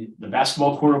pickleball, and the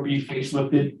basketball court will be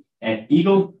facelifted at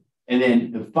Eagle. And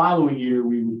then the following year,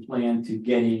 we would plan to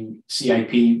getting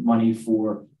CIP money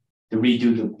to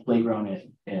redo the playground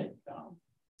at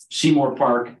Seymour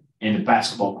Park, and the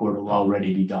basketball court will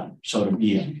already be done. So it'll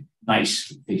be a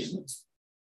nice facelift.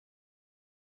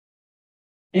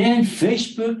 And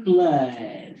Facebook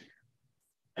Live.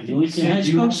 Newington High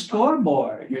School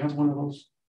scoreboard. You have one of those?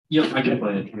 Yep, I can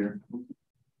play it here.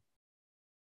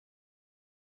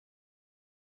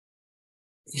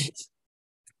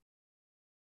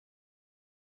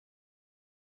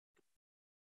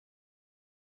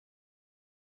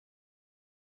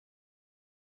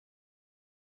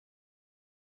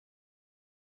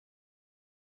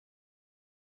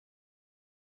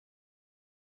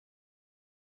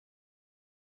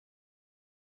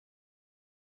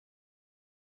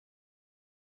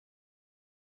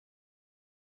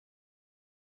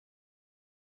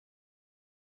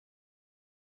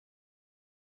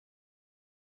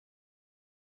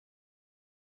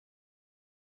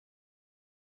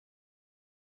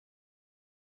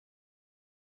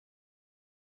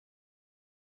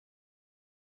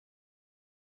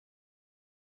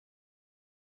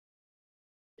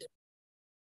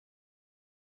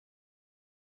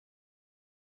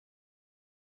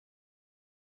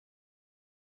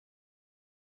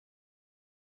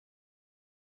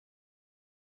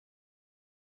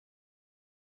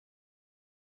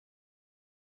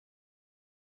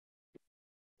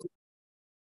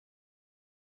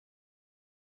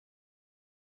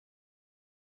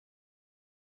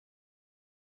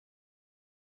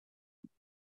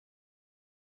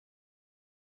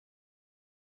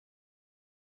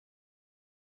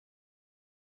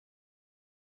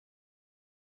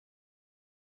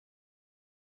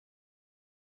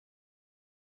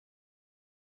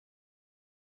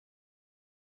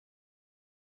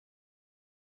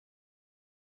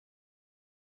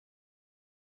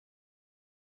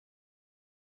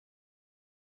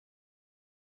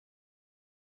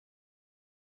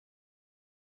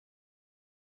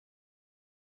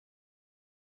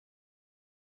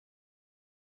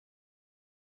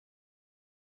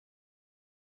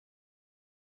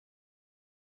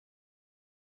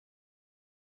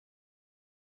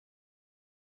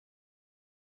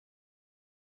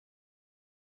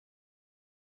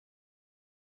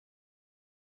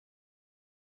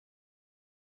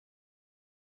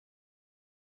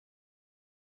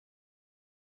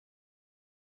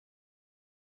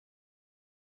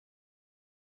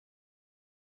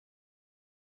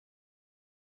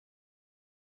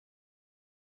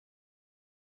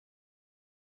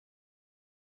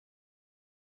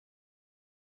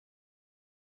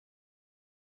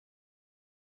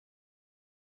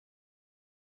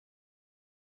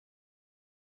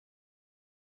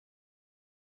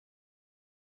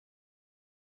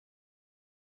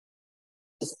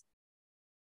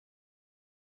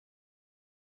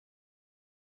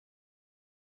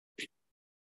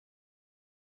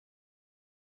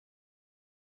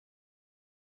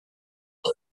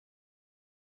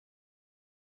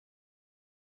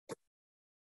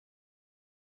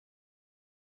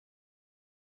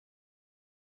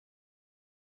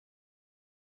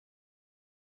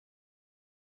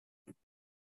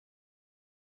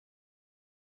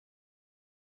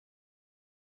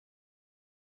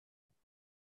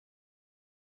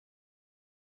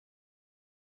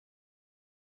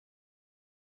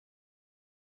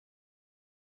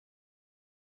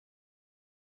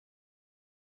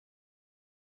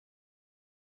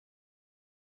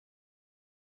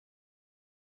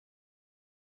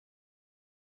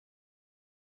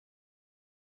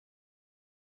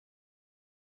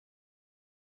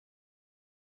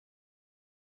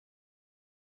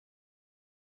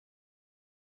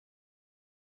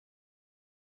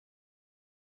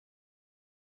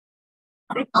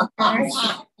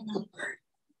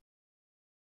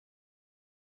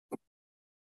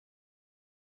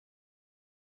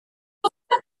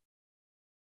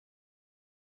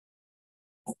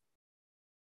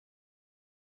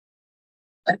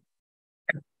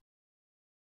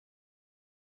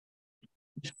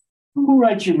 Who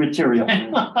writes your material?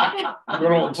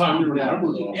 Good old time to remember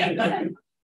though.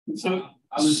 So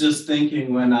I was just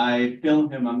thinking when I film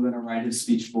him, I'm gonna write his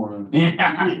speech for him.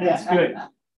 yeah, that's good.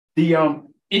 The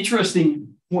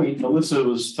interesting point, Melissa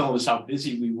was telling us how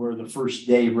busy we were the first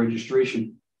day of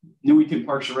registration. Newington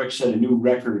Parks and Rec set a new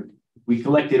record. We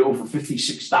collected over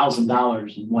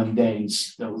 $56,000 in one day.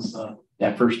 That was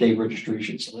that first day of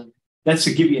registration. So that's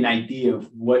to give you an idea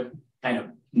of what kind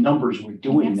of numbers we're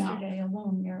doing now. Yesterday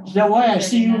alone, you're Is that why I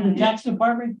see you in the tax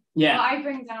department? Yeah. Well, I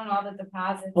bring down all the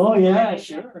deposits. Oh, yeah,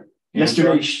 sure.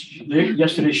 Yesterday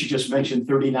she just mentioned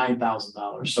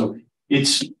 $39,000. So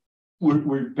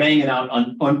we're banging out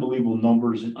unbelievable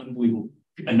numbers and unbelievable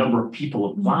a number of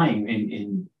people applying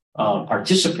and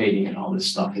participating in all this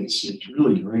stuff. It's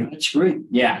really great. That's great.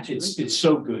 Yeah, it's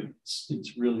so good.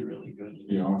 It's really, really good.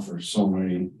 He offers so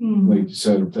many, Mhm. like you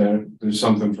said, there's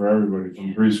something for everybody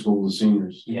from preschool to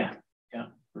seniors. Yeah.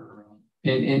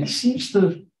 And it seems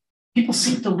people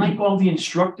seem to like all the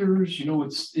instructors. You know,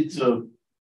 it's a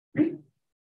really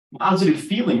positive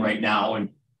feeling right now. And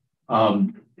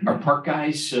our park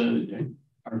guys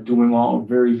are doing all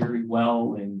very, very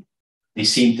well, and they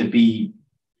seem to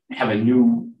have a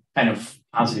new kind of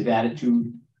positive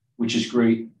attitude, which is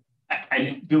great.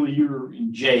 I Billy, you're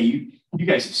and Jay, you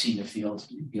guys have seen the fields.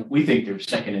 We think they're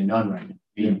second to none right now.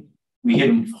 We hit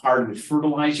them hard with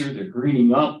fertilizer. They're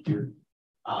greening up.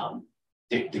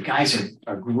 The guys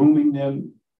are grooming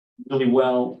them really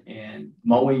well and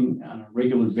mowing on a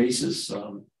regular basis.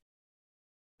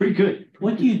 Pretty good.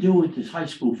 What do you do with these high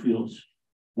school fields?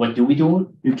 What do we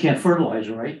do? You can't fertilize,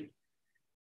 right?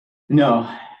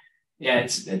 No. Yeah,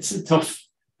 it's a tough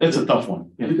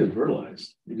one. You can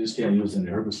fertilize, you just can't use any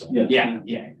herbicide. Yeah.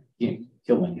 Can't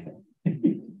kill anything.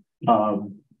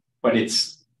 But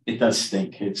it does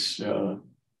stink. It's not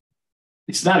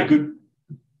a good.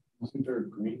 Isn't there a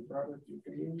green product you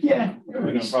can use? Yeah.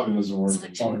 It probably doesn't work.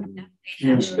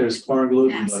 There's corn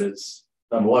gluten, but it's,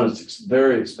 number one, it's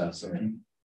very expensive. And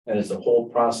it's a whole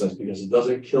process because it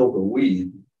doesn't kill the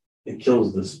weed, it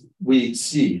kills this weed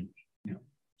seed.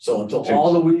 So until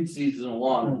all the weed seeds in the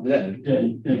lawn are dead,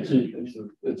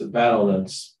 it's a battle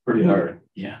that's pretty hard.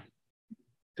 Yeah.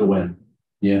 To win.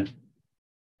 Yeah.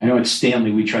 I know at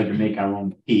Stanley we tried to make our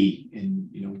own pea and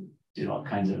did all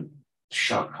kinds of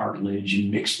shark cartilage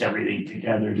and mixed everything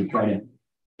together to try to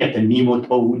get the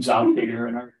nematodes out there,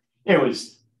 and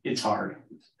it's hard.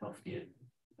 It's a tough get.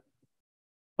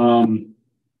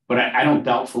 But I don't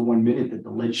doubt for 1 minute that the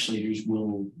legislators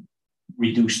will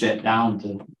reduce that down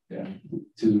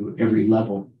to every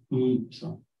level.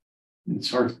 So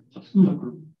it's hard.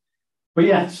 But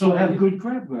yeah, So have good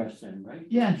crabgrass then, right?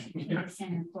 yeah.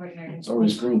 It's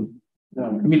always green. I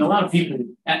mean, a lot of people,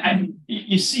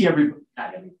 you see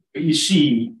but you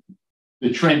see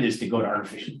the trend is to go to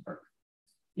artificial turf.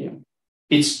 Yeah.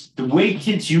 It's the way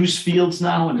kids use fields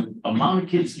now and the amount of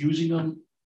kids using them.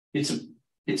 It's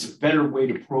a better way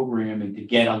to program and to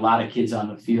get a lot of kids on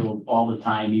the field all the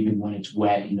time, even when it's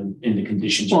wet and the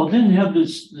conditions. Well, didn't have the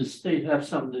state have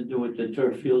something to do with the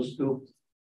turf fields too?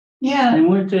 Yeah. And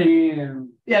weren't they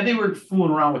Yeah, they were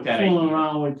fooling around with that. fooling idea.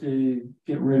 around with to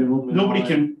get rid of them? and all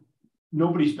that?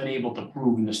 Nobody's been able to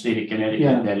prove in the state of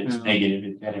Connecticut that it's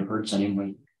negative, that it hurts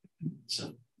anyone.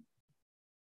 So.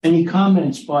 Any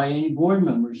comments by any board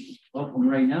members? Welcome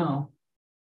right now.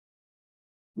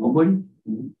 Nobody?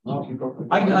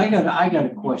 I got a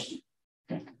question.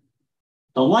 Okay.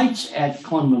 The lights at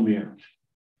Columbia.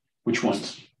 Which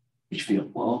ones? Which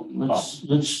field? Well,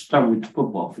 let's start with the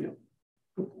football field.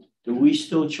 Do we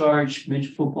still charge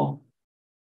midget football?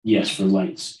 Yes, for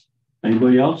lights.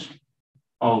 Anybody else?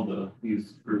 All the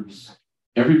youth groups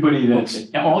Everybody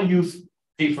all youth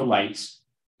pay for lights.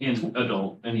 and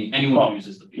adult, anyone who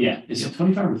uses the field. Yeah, is it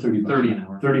 25 or 30 bucks? 30 an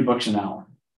hour. $30 an hour.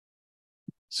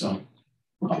 So,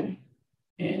 Okay.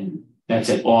 and that's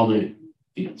at all the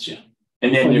fields, yeah.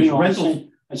 And then there's rental.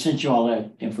 I sent you all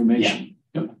that information.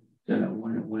 Yeah. Yep. That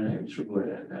when I was through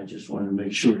it, I just wanted to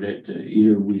make sure that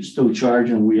either we still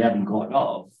charge and we haven't gone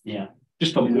off. Yeah,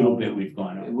 just a little bit we've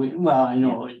gone up. Well, I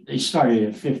know they started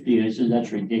at 50. I said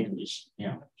that's ridiculous.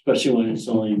 Yeah. Especially when it's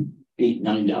only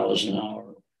 $8-9 an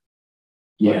hour.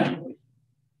 Yeah.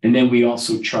 And then we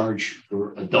also charge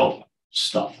for adult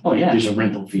stuff. Oh, yeah. There's a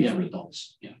rental fee for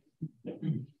adults. Yeah.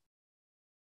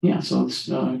 Yeah, so it's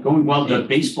going well. The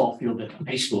baseball field at the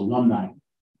high school alumni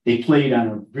they played on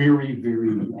a very,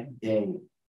 very wet day.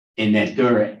 And that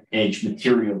dirt edge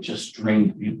material just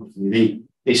drained beautifully.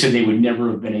 They said they would never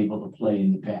have been able to play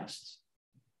in the past.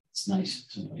 It's nice.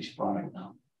 It's a nice product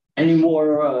now. Any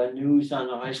more news on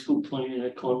the high school playing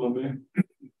at Columbia?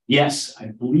 Yes, I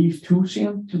believe two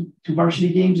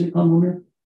varsity games at Columbia.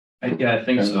 Yeah, I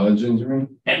think so. Legends, right?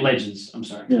 At Legends, I'm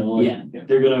sorry. Yeah,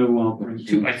 They're gonna bring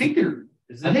two. I think are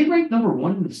they ranked number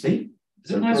 1 in the state?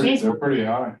 They're pretty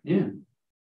high. Yeah.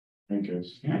 I think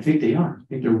it's. Yeah, I think they are. I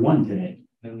think they're 1 today.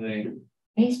 And they.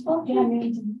 Baseball, yeah,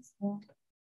 Newington baseball.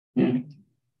 Yeah.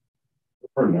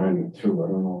 Or 9 and 2, I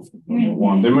don't know if it's number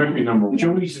 1. They might be number 1.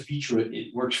 Joey Zavitra,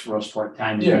 it works for us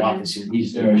part-time in Yeah. the office here.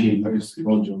 He's Yeah, I used to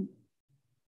go to.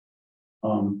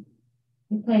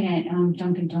 We played at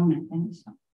Dunkin' Donuts.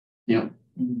 Yeah.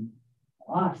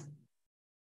 Lost.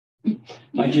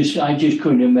 I just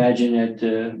couldn't imagine that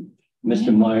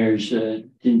Mr. Myers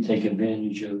didn't take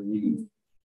advantage of the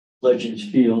Legends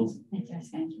Field.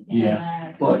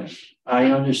 Yeah. But I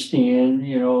understand,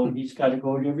 he's got to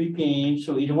go to every game,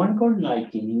 so he don't want to go to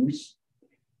night games.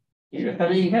 You got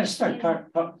to start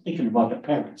thinking about the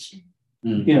parents.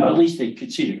 At least they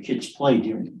could see their kids play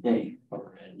during the day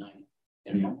or at night.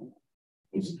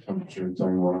 It's a temperature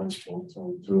talking about high school,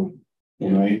 so too.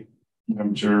 Night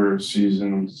temperature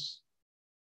seasons.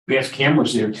 We have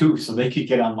cameras there too, so they could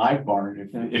get on live bar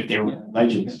if they were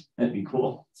Legends. That'd be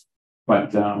cool.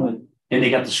 But and they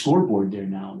got the scoreboard there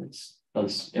now that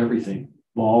does everything.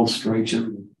 Balls, strikes,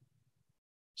 everything.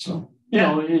 So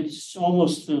it's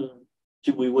almost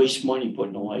did we waste money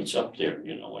putting the lights up there?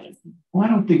 Well, I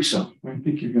don't think so. I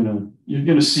think you're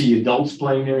gonna see adults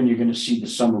playing there, and you're gonna see the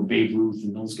summer Babe Ruth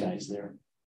and those guys there.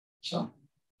 So,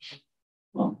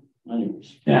 well,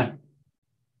 anyways, yeah.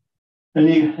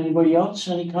 Anybody else?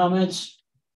 Any comments?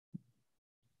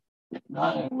 If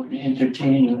not, I would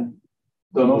entertain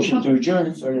the motion to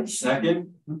adjourn.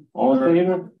 Second. All in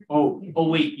favor? Oh,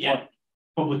 wait, yeah.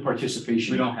 Public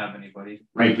participation. We don't have anybody.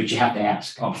 Right, but you have to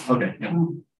ask. Oh, okay. Yeah.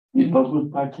 In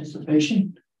public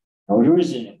participation? No, there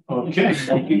isn't it. Okay,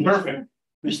 Thank you. perfect.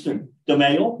 Mr.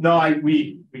 DeMayo? No,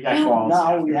 we got calls.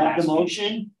 Now we have the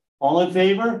motion. All in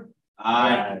favor?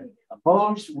 Aye.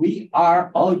 Opposed? We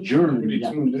are adjourned.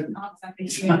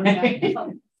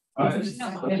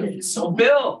 So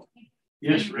Bill,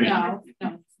 Yes, Ray. No.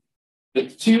 the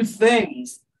two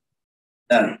things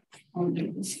about